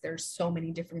 because there's so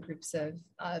many different groups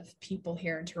of people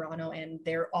here in Toronto, and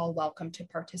they're all welcome to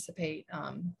participate.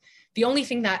 The only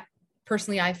thing that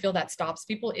personally I feel that stops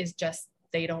people is just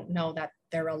they don't know that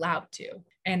they're allowed to.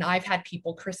 And I've had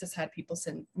people, Chris has had people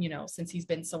since he's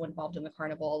been so involved in the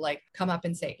carnival, like come up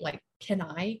and say, like, can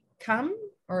I come,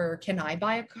 or can I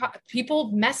buy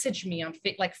people message me on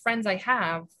like friends I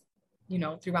have, you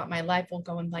know, throughout my life will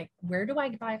go and like, where do I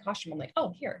buy a costume? I'm like,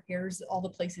 oh, here's all the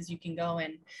places you can go,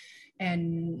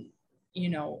 and you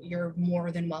know, you're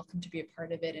more than welcome to be a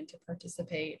part of it and to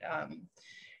participate.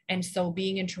 And so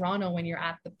being in Toronto, when you're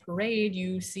at the parade,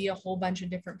 you see a whole bunch of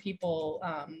different people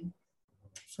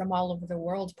from all over the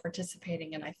world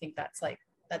participating. And I think that's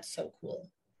so cool.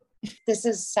 This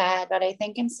is sad, but I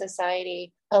think in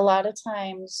society, a lot of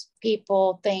times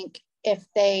people think if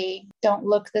they don't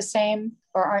look the same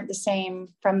or aren't the same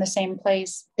from the same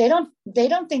place, they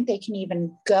don't think they can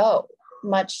even go,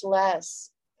 much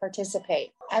less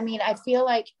participate. I mean, I feel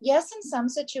like, yes, in some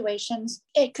situations,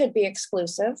 it could be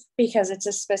exclusive because it's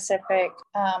a specific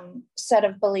set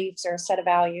of beliefs or a set of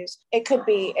values. It could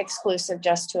be exclusive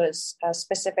just to a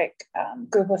specific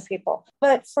group of people.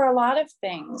 But for a lot of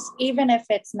things, even if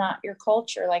it's not your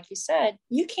culture, like you said,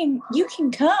 you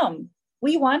can come.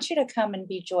 We want you to come and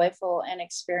be joyful and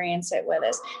experience it with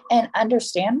us and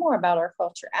understand more about our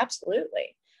culture.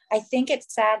 Absolutely. I think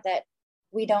it's sad that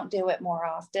we don't do it more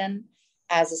often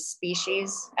as a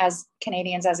species, as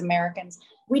Canadians, as Americans.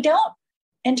 We don't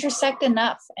intersect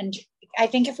enough. And I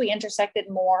think if we intersected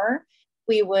more,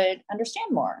 we would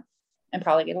understand more and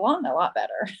probably get along a lot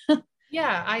better.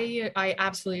 Yeah, I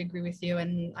absolutely agree with you.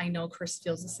 And I know Chris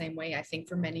feels the same way. I think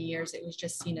for many years, it was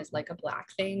just seen as like a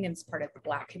Black thing, and it's part of the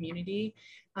Black community.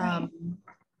 Right.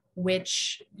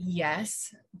 Which,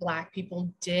 yes, Black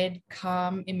people did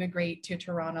immigrate to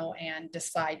Toronto and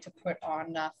decide to put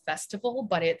on a festival,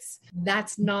 but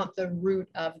that's not the root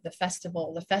of the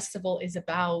festival. The festival is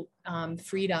about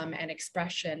freedom and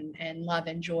expression and love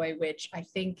and joy, which I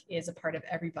think is a part of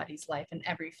everybody's life and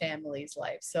every family's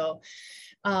life. So,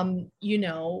 you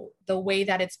know, the way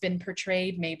that it's been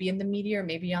portrayed, maybe in the media or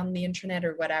maybe on the internet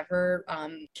or whatever,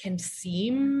 can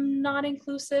seem not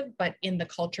inclusive, but in the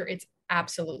culture, it's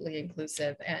absolutely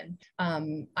inclusive. And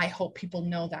I hope people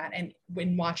know that. And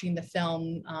when watching the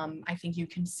film, I think you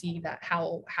can see that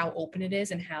how open it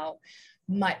is and how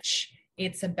much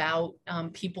it's about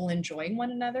people enjoying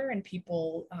one another and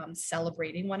people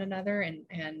celebrating one another.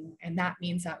 And that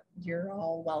means that you're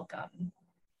all welcome.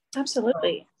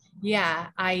 Absolutely. Yeah,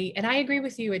 I agree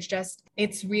with you.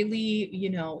 It's really, you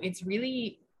know, it's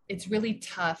really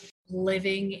tough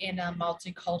living in a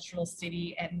multicultural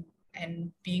city and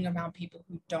being around people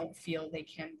who don't feel they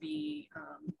can be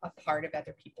a part of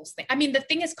other people's thing. I mean, the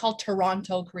thing is called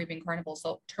Toronto Caribbean Carnival.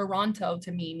 So Toronto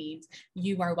to me means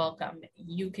you are welcome.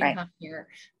 You can come here.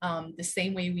 The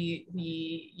same way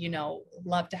we, you know,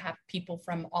 love to have people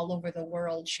from all over the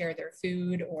world share their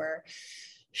food or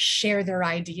share their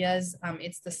ideas.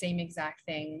 It's the same exact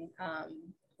thing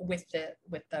with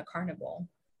the carnival.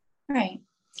 Right.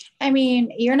 I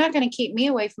mean, you're not going to keep me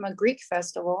away from a Greek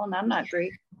festival, and I'm not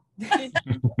Greek.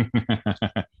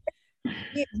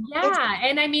 Yeah,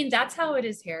 and I mean, that's how it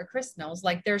is here. Chris knows,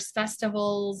 like, there's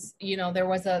festivals, you know, there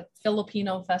was a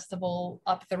Filipino festival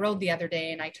up the road the other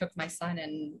day, and I took my son,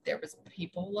 and there was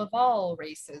people of all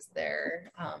races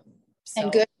there.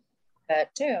 And good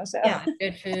that too. So yeah,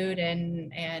 good food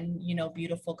and you know,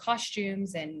 beautiful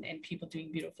costumes and people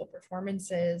doing beautiful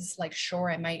performances. Like,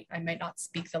 sure, I might not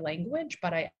speak the language,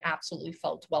 but I absolutely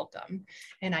felt welcome.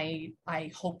 And I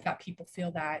hope that people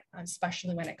feel that,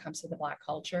 especially when it comes to the Black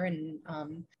culture. And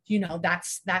you know,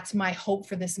 that's my hope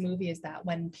for this movie, is that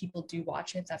when people do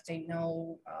watch it, that they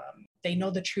know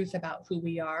the truth about who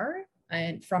we are.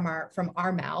 and from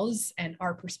our mouths and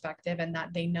our perspective, and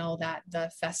that they know that the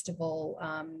festival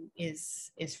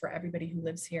is for everybody who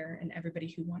lives here and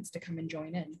everybody who wants to come and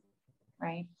join in.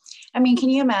 Right. I mean,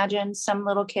 can you imagine some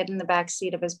little kid in the back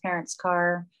seat of his parents'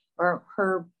 car or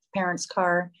her parents'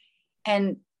 car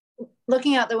and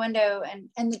looking out the window and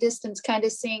in the distance, kind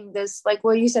of seeing this, like,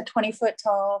 well, you said 20 foot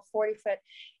tall, 40 foot,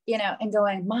 you know, and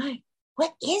going,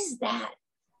 what is that?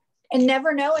 And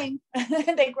never knowing.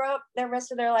 They grow up the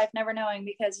rest of their life never knowing,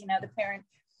 because, you know, the parent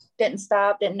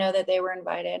didn't know that they were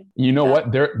invited. You know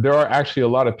what? There are actually a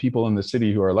lot of people in the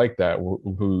city who are like that,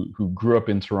 who grew up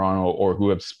in Toronto or who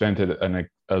have spent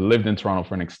lived in Toronto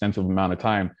for an extensive amount of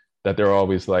time, that they're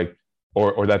always like,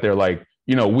 or that they're like,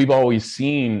 you know, we've always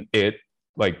seen it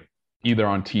like either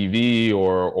on TV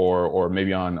or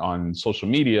maybe on social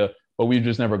media, but we've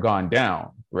just never gone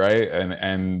down, right?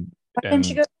 And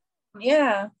you go?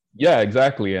 Yeah,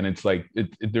 exactly. And it's like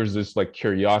there's this like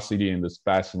curiosity and this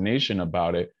fascination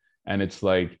about it. And it's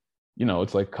like, you know,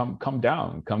 it's like come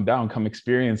down, come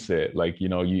experience it. Like, you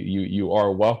know, you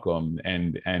are welcome.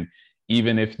 And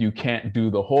even if you can't do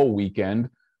the whole weekend,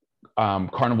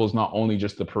 Carnival is not only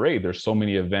just the parade. There's so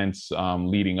many events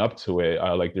leading up to it.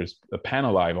 Like there's a Pan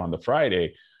Alive on the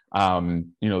Friday. You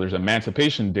know, there's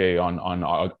Emancipation Day on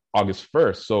August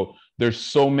 1st. So there's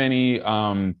so many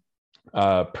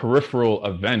peripheral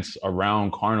events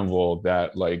around Carnival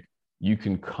that like you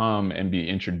can come and be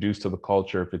introduced to the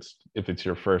culture if it's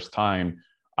your first time,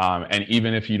 and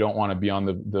even if you don't want to be on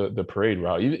the parade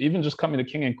route, even just coming to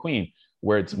King and Queen,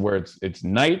 where it's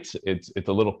night, it's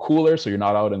a little cooler, so you're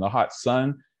not out in the hot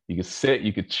sun. You can sit,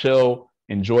 you could chill,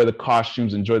 enjoy the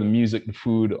costumes, enjoy the music, the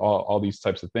food, all these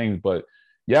types of things. But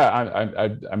yeah,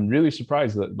 I'm really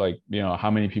surprised that, like, you know,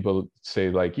 how many people say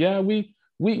like, yeah, we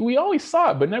always saw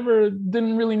it, but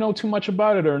didn't really know too much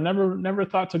about it, or never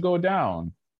thought to go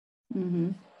down.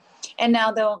 Mm-hmm. And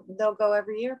now they'll go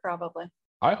every year, probably.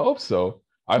 I hope so,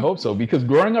 because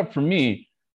growing up for me,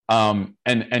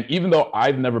 and even though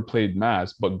I've never played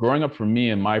mass, but growing up for me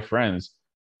and my friends,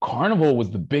 Carnival was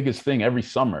the biggest thing every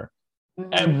summer. Mm-hmm.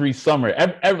 Every summer,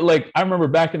 like I remember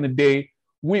back in the day,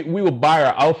 we would buy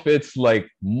our outfits like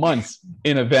months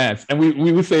in advance, and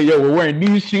we would say, yo, we're wearing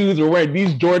these shoes, we're wearing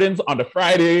these Jordans on the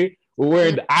Friday, we're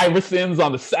wearing the Iversons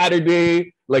on the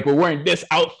Saturday, like we're wearing this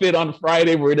outfit on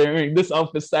Friday, we're wearing this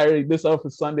outfit Saturday, this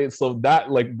outfit Sunday. So that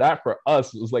for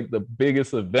us was like the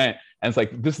biggest event. And it's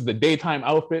like, this is the daytime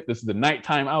outfit, this is the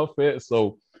nighttime outfit.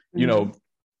 So, you know,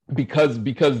 because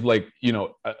like, you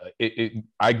know,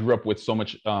 I grew up with so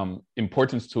much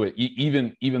importance to it,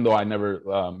 even though I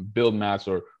never build masks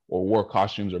or wore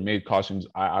costumes or made costumes.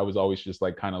 I was always just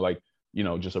like kind of like, you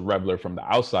know, just a reveler from the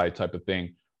outside type of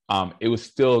thing. It was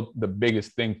still the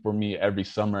biggest thing for me every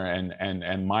summer,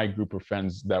 and my group of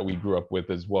friends that we grew up with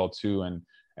as well too.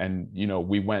 And you know,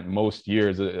 we went most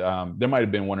years. There might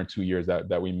have been 1 or 2 years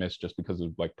that we missed just because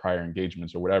of like prior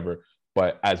engagements or whatever.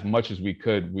 But as much as we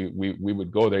could, we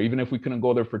would go there. Even if we couldn't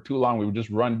go there for too long, we would just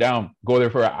run down, go there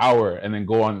for an hour, and then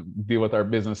go on, deal with our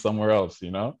business somewhere else,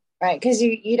 you know? Right, because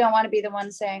you don't want to be the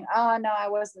one saying, oh, no, I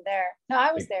wasn't there. No,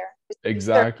 I was there.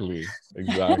 Exactly.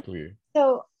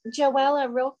 So, Joella,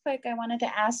 real quick, I wanted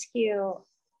to ask you,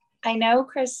 I know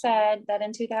Chris said that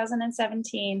in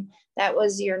 2017, that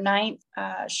was your 9th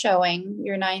showing,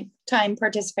 your 9th time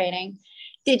participating.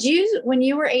 Did you, when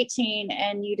you were 18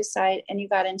 and you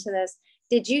got into this,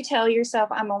 did you tell yourself,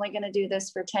 I'm only going to do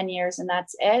this for 10 years and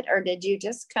that's it? Or did you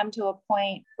just come to a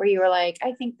point where you were like,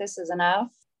 I think this is enough?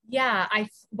 Yeah,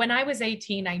 when I was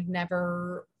 18, I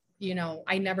never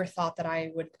thought that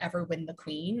I would ever win the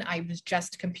Queen. I was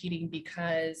just competing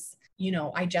because, you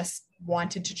know, I just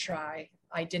wanted to try.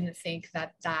 I didn't think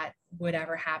that would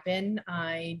ever happen.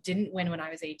 I didn't win when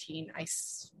I was 18.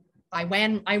 I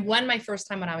won my first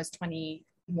time when I was 21.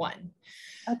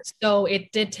 Okay. So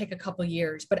it did take a couple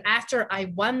years, but after I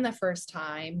won the first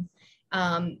time,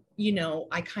 you know,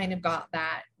 I kind of got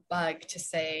that bug to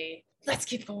say, let's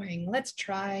keep going, let's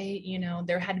try. You know,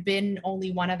 there had been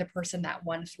only one other person that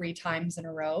won 3 times in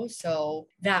a row. So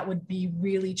that would be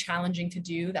really challenging to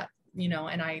do that, you know,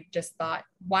 and I just thought,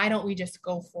 why don't we just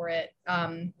go for it?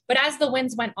 But as the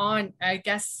wins went on, I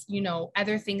guess, you know,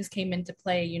 other things came into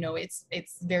play. You know, it's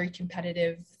very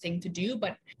competitive thing to do,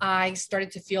 but I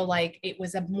started to feel like it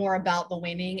was more about the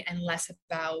winning and less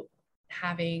about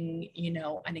having, you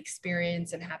know, an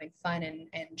experience and having fun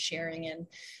and sharing. And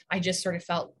I just sort of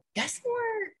felt, guess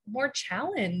more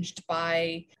challenged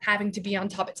by having to be on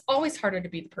top. It's always harder to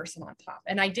be the person on top.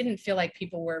 And I didn't feel like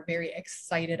people were very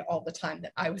excited all the time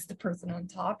that I was the person on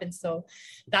top. And so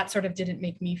that sort of didn't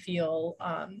make me feel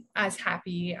as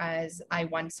happy as I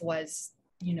once was,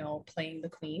 you know, playing the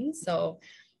Queen. So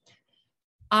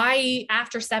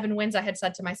after 7 wins, I had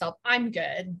said to myself, I'm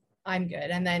good.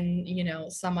 And then,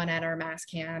 someone at our mass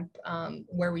camp,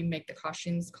 where we make the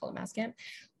costumes, called a mass camp,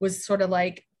 was sort of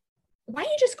like, why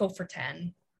don't you just go for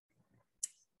 10?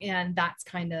 And that's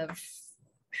kind of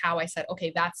how I said,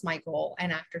 okay, that's my goal.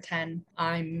 And after 10,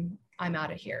 I'm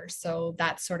out of here. So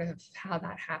that's sort of how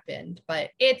that happened. But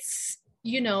it's,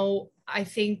 I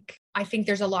think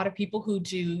there's a lot of people who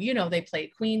do, they play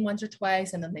Queen once or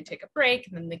twice and then they take a break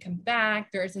and then they come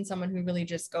back. There isn't someone who really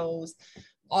just goes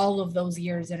all of those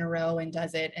years in a row and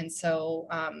does it. And so,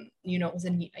 it was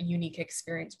a unique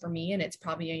experience for me, and it's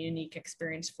probably a unique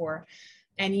experience for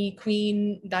any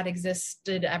Queen that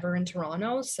existed ever in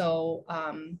Toronto. So,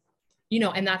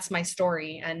 and that's my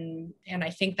story. And I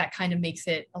think that kind of makes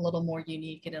it a little more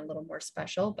unique and a little more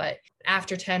special. But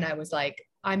after 10, I was like,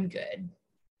 I'm good.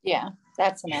 Yeah,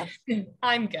 that's enough.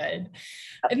 I'm good.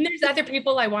 And there's other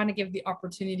people I want to give the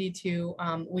opportunity to.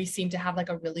 We seem to have like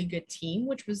a really good team,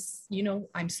 which was,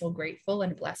 I'm so grateful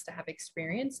and blessed to have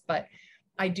experience. But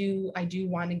I do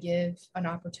want to give an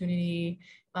opportunity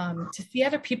to see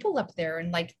other people up there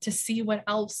and like to see what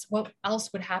else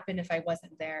would happen if I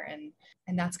wasn't there.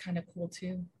 And that's kind of cool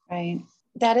too. Right.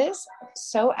 That is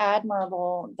so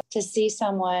admirable to see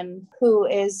someone who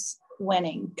is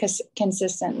winning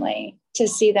consistently, to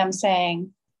see them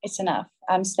saying, it's enough.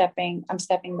 I'm stepping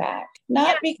back.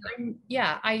 I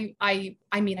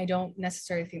mean, I don't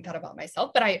necessarily think that about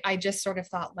myself, but I just sort of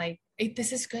thought like, hey,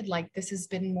 this is good. Like this has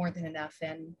been more than enough.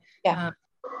 And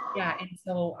and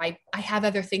so I have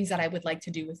other things that I would like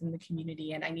to do within the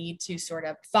community, and I need to sort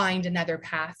of find another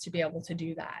path to be able to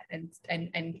do that.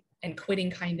 And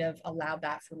quitting kind of allowed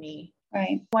that for me.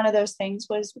 Right. One of those things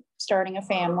was starting a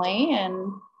family,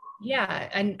 and yeah,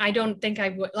 and I don't think I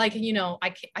would I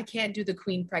can't do the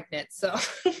Queen pregnant, so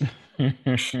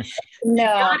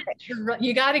no,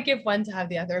 you got to give one to have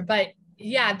the other. But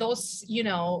yeah, those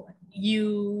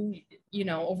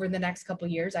over the next couple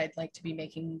of years, I'd like to be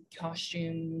making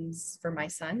costumes for my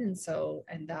son,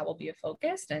 and that will be a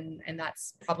focus, and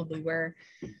that's probably where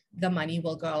the money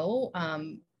will go.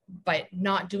 But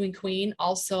not doing Queen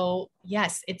also,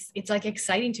 yes, it's like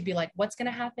exciting to be like, what's going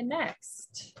to happen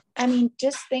next? I mean,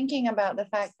 just thinking about the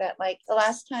fact that like the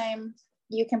last time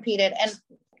you competed, and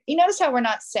you notice how we're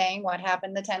not saying what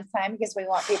happened the 10th time because we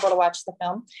want people to watch the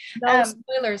film.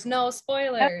 No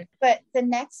spoilers. But the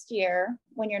next year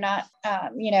when you're not,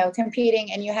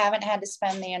 competing and you haven't had to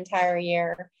spend the entire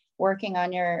year working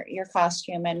on your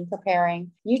costume and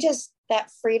preparing, that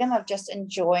freedom of just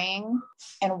enjoying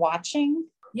and watching.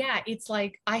 Yeah, it's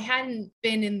like I hadn't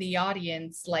been in the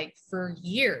audience like for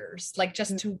years, like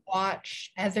just to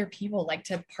watch other people, like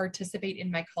to participate in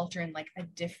my culture in like a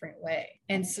different way.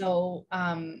 And so,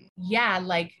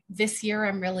 like this year,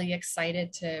 I'm really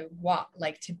excited to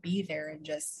to be there and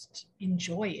just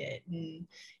enjoy it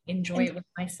it with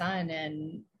my son.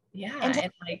 And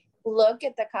and like look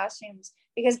at the costumes,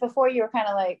 because before you were kind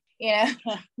of like,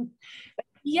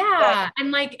 Yeah.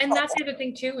 And that's the other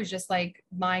thing too, is just like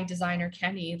my designer,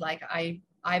 Kenny, like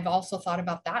I've also thought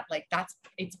about that. Like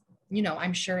it's,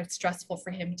 I'm sure it's stressful for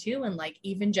him too. And like,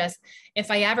 even just if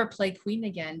I ever play Queen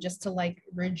again, just to like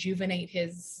rejuvenate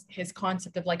his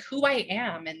concept of like who I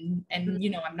am. And,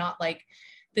 I'm not like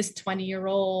this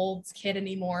 20-year-old kid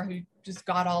anymore who just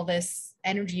got all this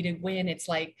energy to win. It's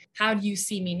like, how do you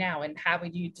see me now? And how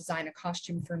would you design a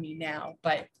costume for me now?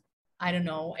 But I don't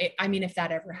know. I mean, if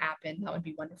that ever happened, that would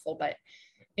be wonderful. But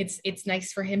it's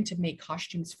nice for him to make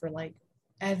costumes for like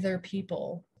other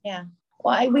people. Yeah.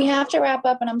 Well, we have to wrap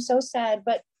up, and I'm so sad.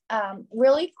 But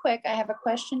really quick, I have a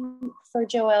question for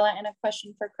Joella and a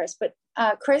question for Chris. But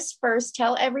Chris, first,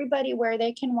 tell everybody where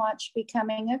they can watch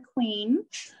Becoming a Queen.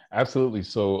 Absolutely.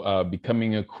 So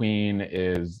Becoming a Queen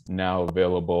is now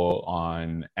available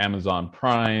on Amazon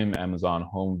Prime, Amazon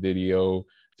Home Video.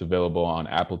 It's available on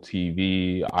Apple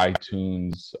TV,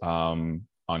 iTunes, on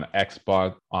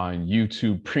Xbox, on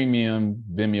YouTube Premium,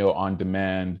 Vimeo On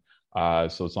Demand.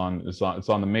 So it's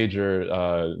on the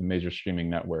major streaming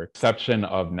network, exception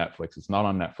of Netflix. It's not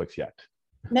on Netflix yet.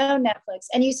 No Netflix.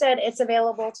 And you said it's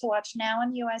available to watch now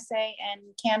in USA and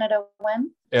Canada when?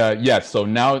 Yes. So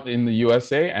now in the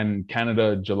USA and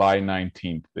Canada, July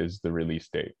 19th is the release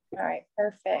date. All right.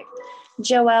 Perfect.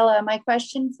 Joella, my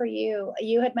question for you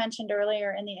had mentioned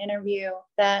earlier in the interview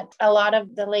that a lot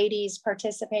of the ladies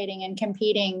participating and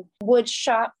competing would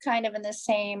shop kind of in the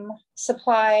same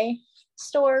supply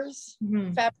stores,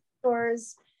 fabric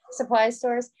stores, supply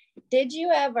stores. Did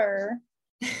you ever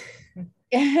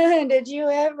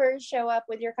show up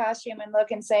with your costume and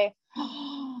look and say,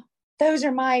 oh, those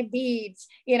are my beads,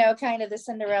 kind of the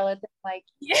Cinderella thing, like,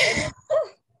 yeah.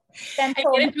 and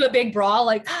get into a big brawl,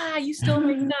 like, you stole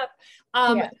my stuff.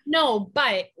 Yeah. No,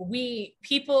 but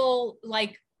people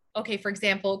like, okay, for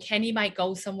example, Kenny might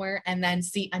go somewhere and then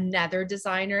see another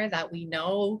designer that we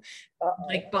know,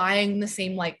 like buying the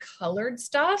same like colored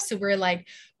stuff. So we're like,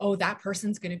 oh, that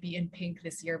person's going to be in pink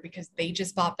this year because they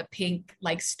just bought the pink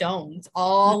like stones,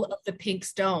 all of the pink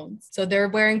stones. So they're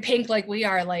wearing pink like we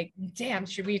are. Like, damn,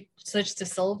 should we switch to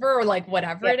silver or like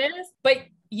whatever it is? But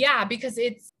yeah, because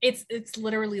it's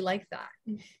literally like that.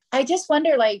 I just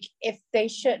wonder, like, if they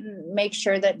shouldn't make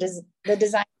sure that the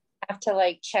design have to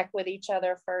like check with each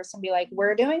other first and be like,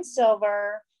 we're doing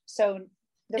silver, so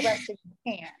the rest of you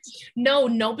can't. No,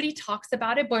 nobody talks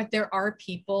about it, but there are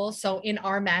people. So in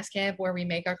our mask camp where we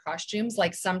make our costumes,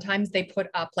 like sometimes they put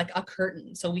up like a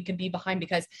curtain so we can be behind,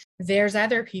 because there's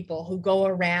other people who go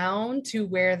around to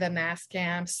where the mask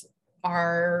camps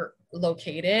are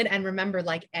located. And remember,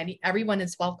 like everyone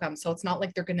is welcome. So it's not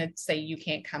like they're going to say you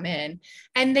can't come in,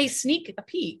 and they sneak a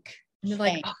peek. And they're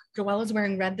like, oh, Joella's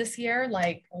wearing red this year.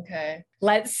 Like, okay,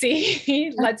 let's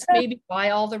see. Let's maybe buy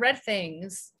all the red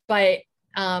things. But,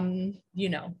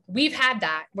 we've had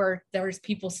that where there's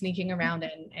people sneaking around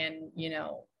and,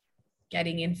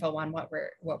 getting info on what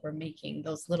we're making,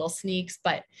 those little sneaks.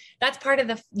 But that's part of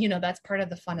the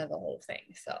fun of the whole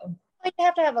thing. So you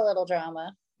have to have a little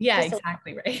drama. Yeah,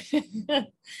 exactly right.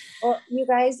 Well, you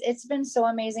guys, it's been so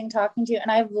amazing talking to you.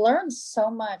 And I've learned so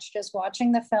much just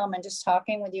watching the film and just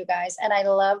talking with you guys. And I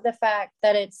love the fact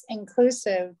that it's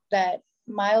inclusive, that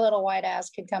my little white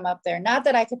ass could come up there. Not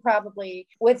that I could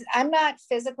I'm not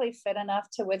physically fit enough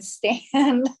to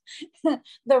withstand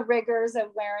the rigors of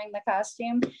wearing the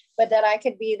costume, but that I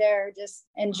could be there just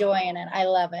enjoying it. I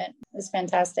love it. It's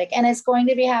fantastic. And it's going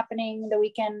to be happening the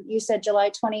weekend. You said July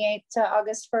 28th to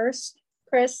August 1st.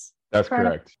 Chris? That's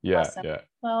correct. Yeah, awesome. Yeah.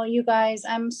 Well, you guys,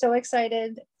 I'm so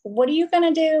excited. What are you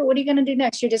going to do? What are you going to do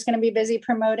next? You're just going to be busy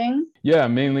promoting? Yeah,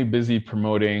 mainly busy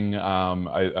promoting.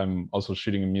 I'm also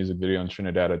shooting a music video in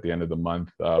Trinidad at the end of the month,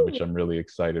 which I'm really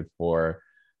excited for.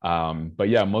 But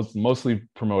yeah, mostly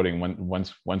promoting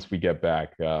once we get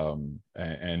back.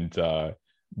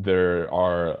 There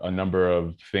are a number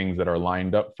of things that are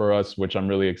lined up for us, which I'm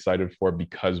really excited for,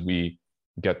 because we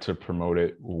get to promote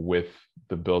it with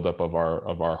the buildup of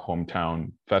our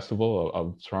hometown festival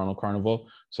of Toronto Carnival.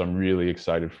 So I'm really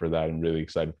excited for that and really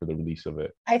excited for the release of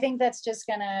it. I think that's just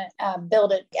gonna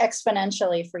build it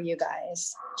exponentially for you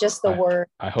guys. Just the word.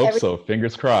 I hope so.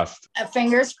 Fingers crossed.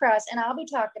 Fingers crossed. And I'll be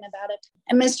talking about it.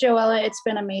 And Miss Joella, it's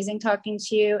been amazing talking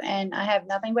to you. And I have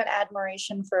nothing but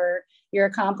admiration for your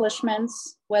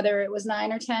accomplishments. Whether it was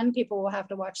 9 or 10, people will have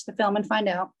to watch the film and find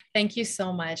out. Thank you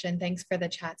so much. And thanks for the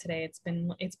chat today. It's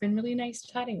been really nice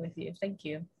chatting with you. Thank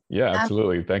you. Yeah,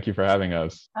 absolutely. Thank you for having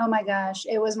us. Oh my gosh.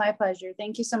 It was my pleasure.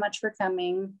 Thank you so much for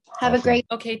coming. Have a great.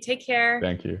 Okay. Take care.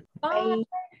 Thank you. Bye.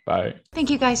 Bye. Thank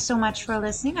you guys so much for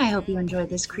listening. I hope you enjoyed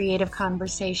this creative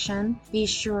conversation. Be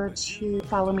sure to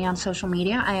follow me on social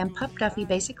media. I am Pup Duffy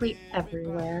basically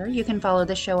everywhere. You can follow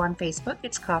the show on Facebook.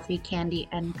 It's Coffee, Candy,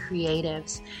 and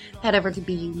Creatives. Head over to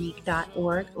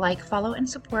beunique.org. Like, follow, and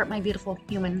support my beautiful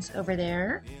humans over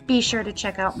there. Be sure to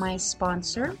check out my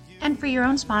sponsor. And for your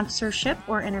own sponsorship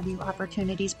or interview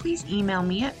opportunities, please email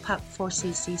me at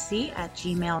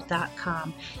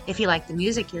pup4ccc@gmail.com. If you like the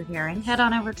music you're hearing, head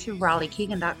on over to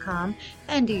raleighkeegan.com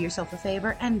and do yourself a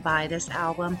favor and buy this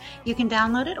album. You can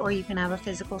download it or you can have a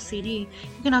physical CD.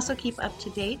 You can also keep up to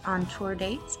date on tour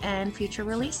dates and future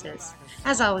releases.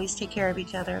 As always, take care of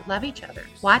each other, love each other,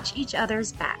 watch each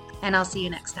other's back, and I'll see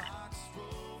you next time.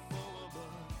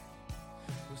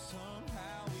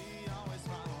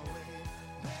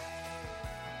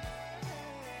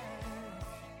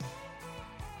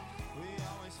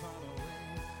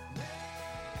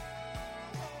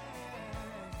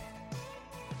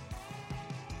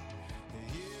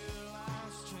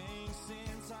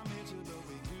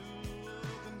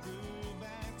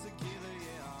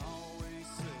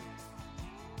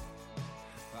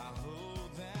 I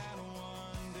hope that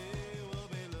one day we'll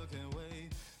be looking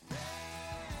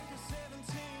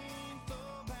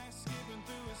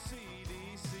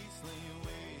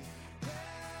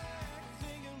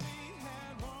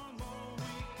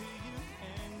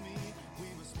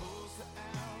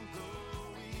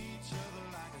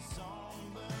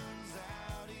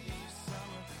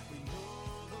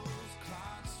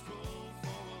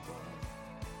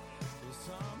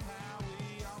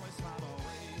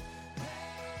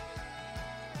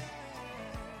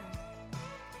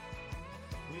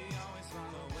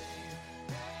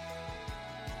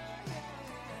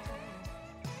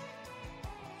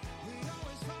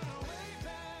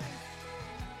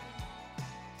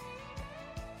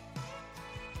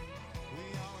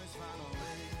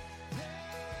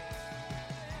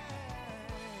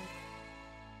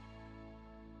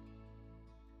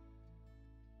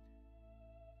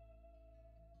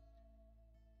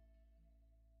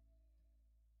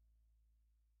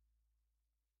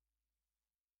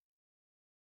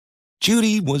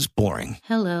Judy was boring.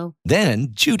 Hello. Then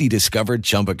Judy discovered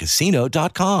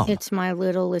ChumbaCasino.com. It's my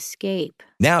little escape.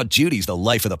 Now Judy's the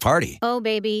life of the party. Oh,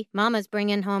 baby, mama's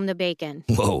bringing home the bacon.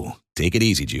 Whoa, take it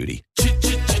easy, Judy.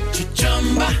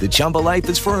 The Chumba life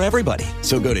is for everybody.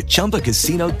 So go to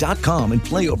ChumbaCasino.com and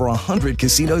play over 100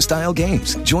 casino-style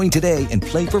games. Join today and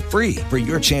play for free for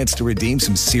your chance to redeem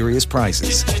some serious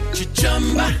prizes.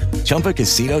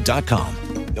 ChumbaCasino.com.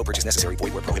 No purchase necessary.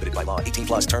 Void where prohibited by law.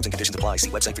 18+ terms and conditions apply. See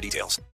website for details.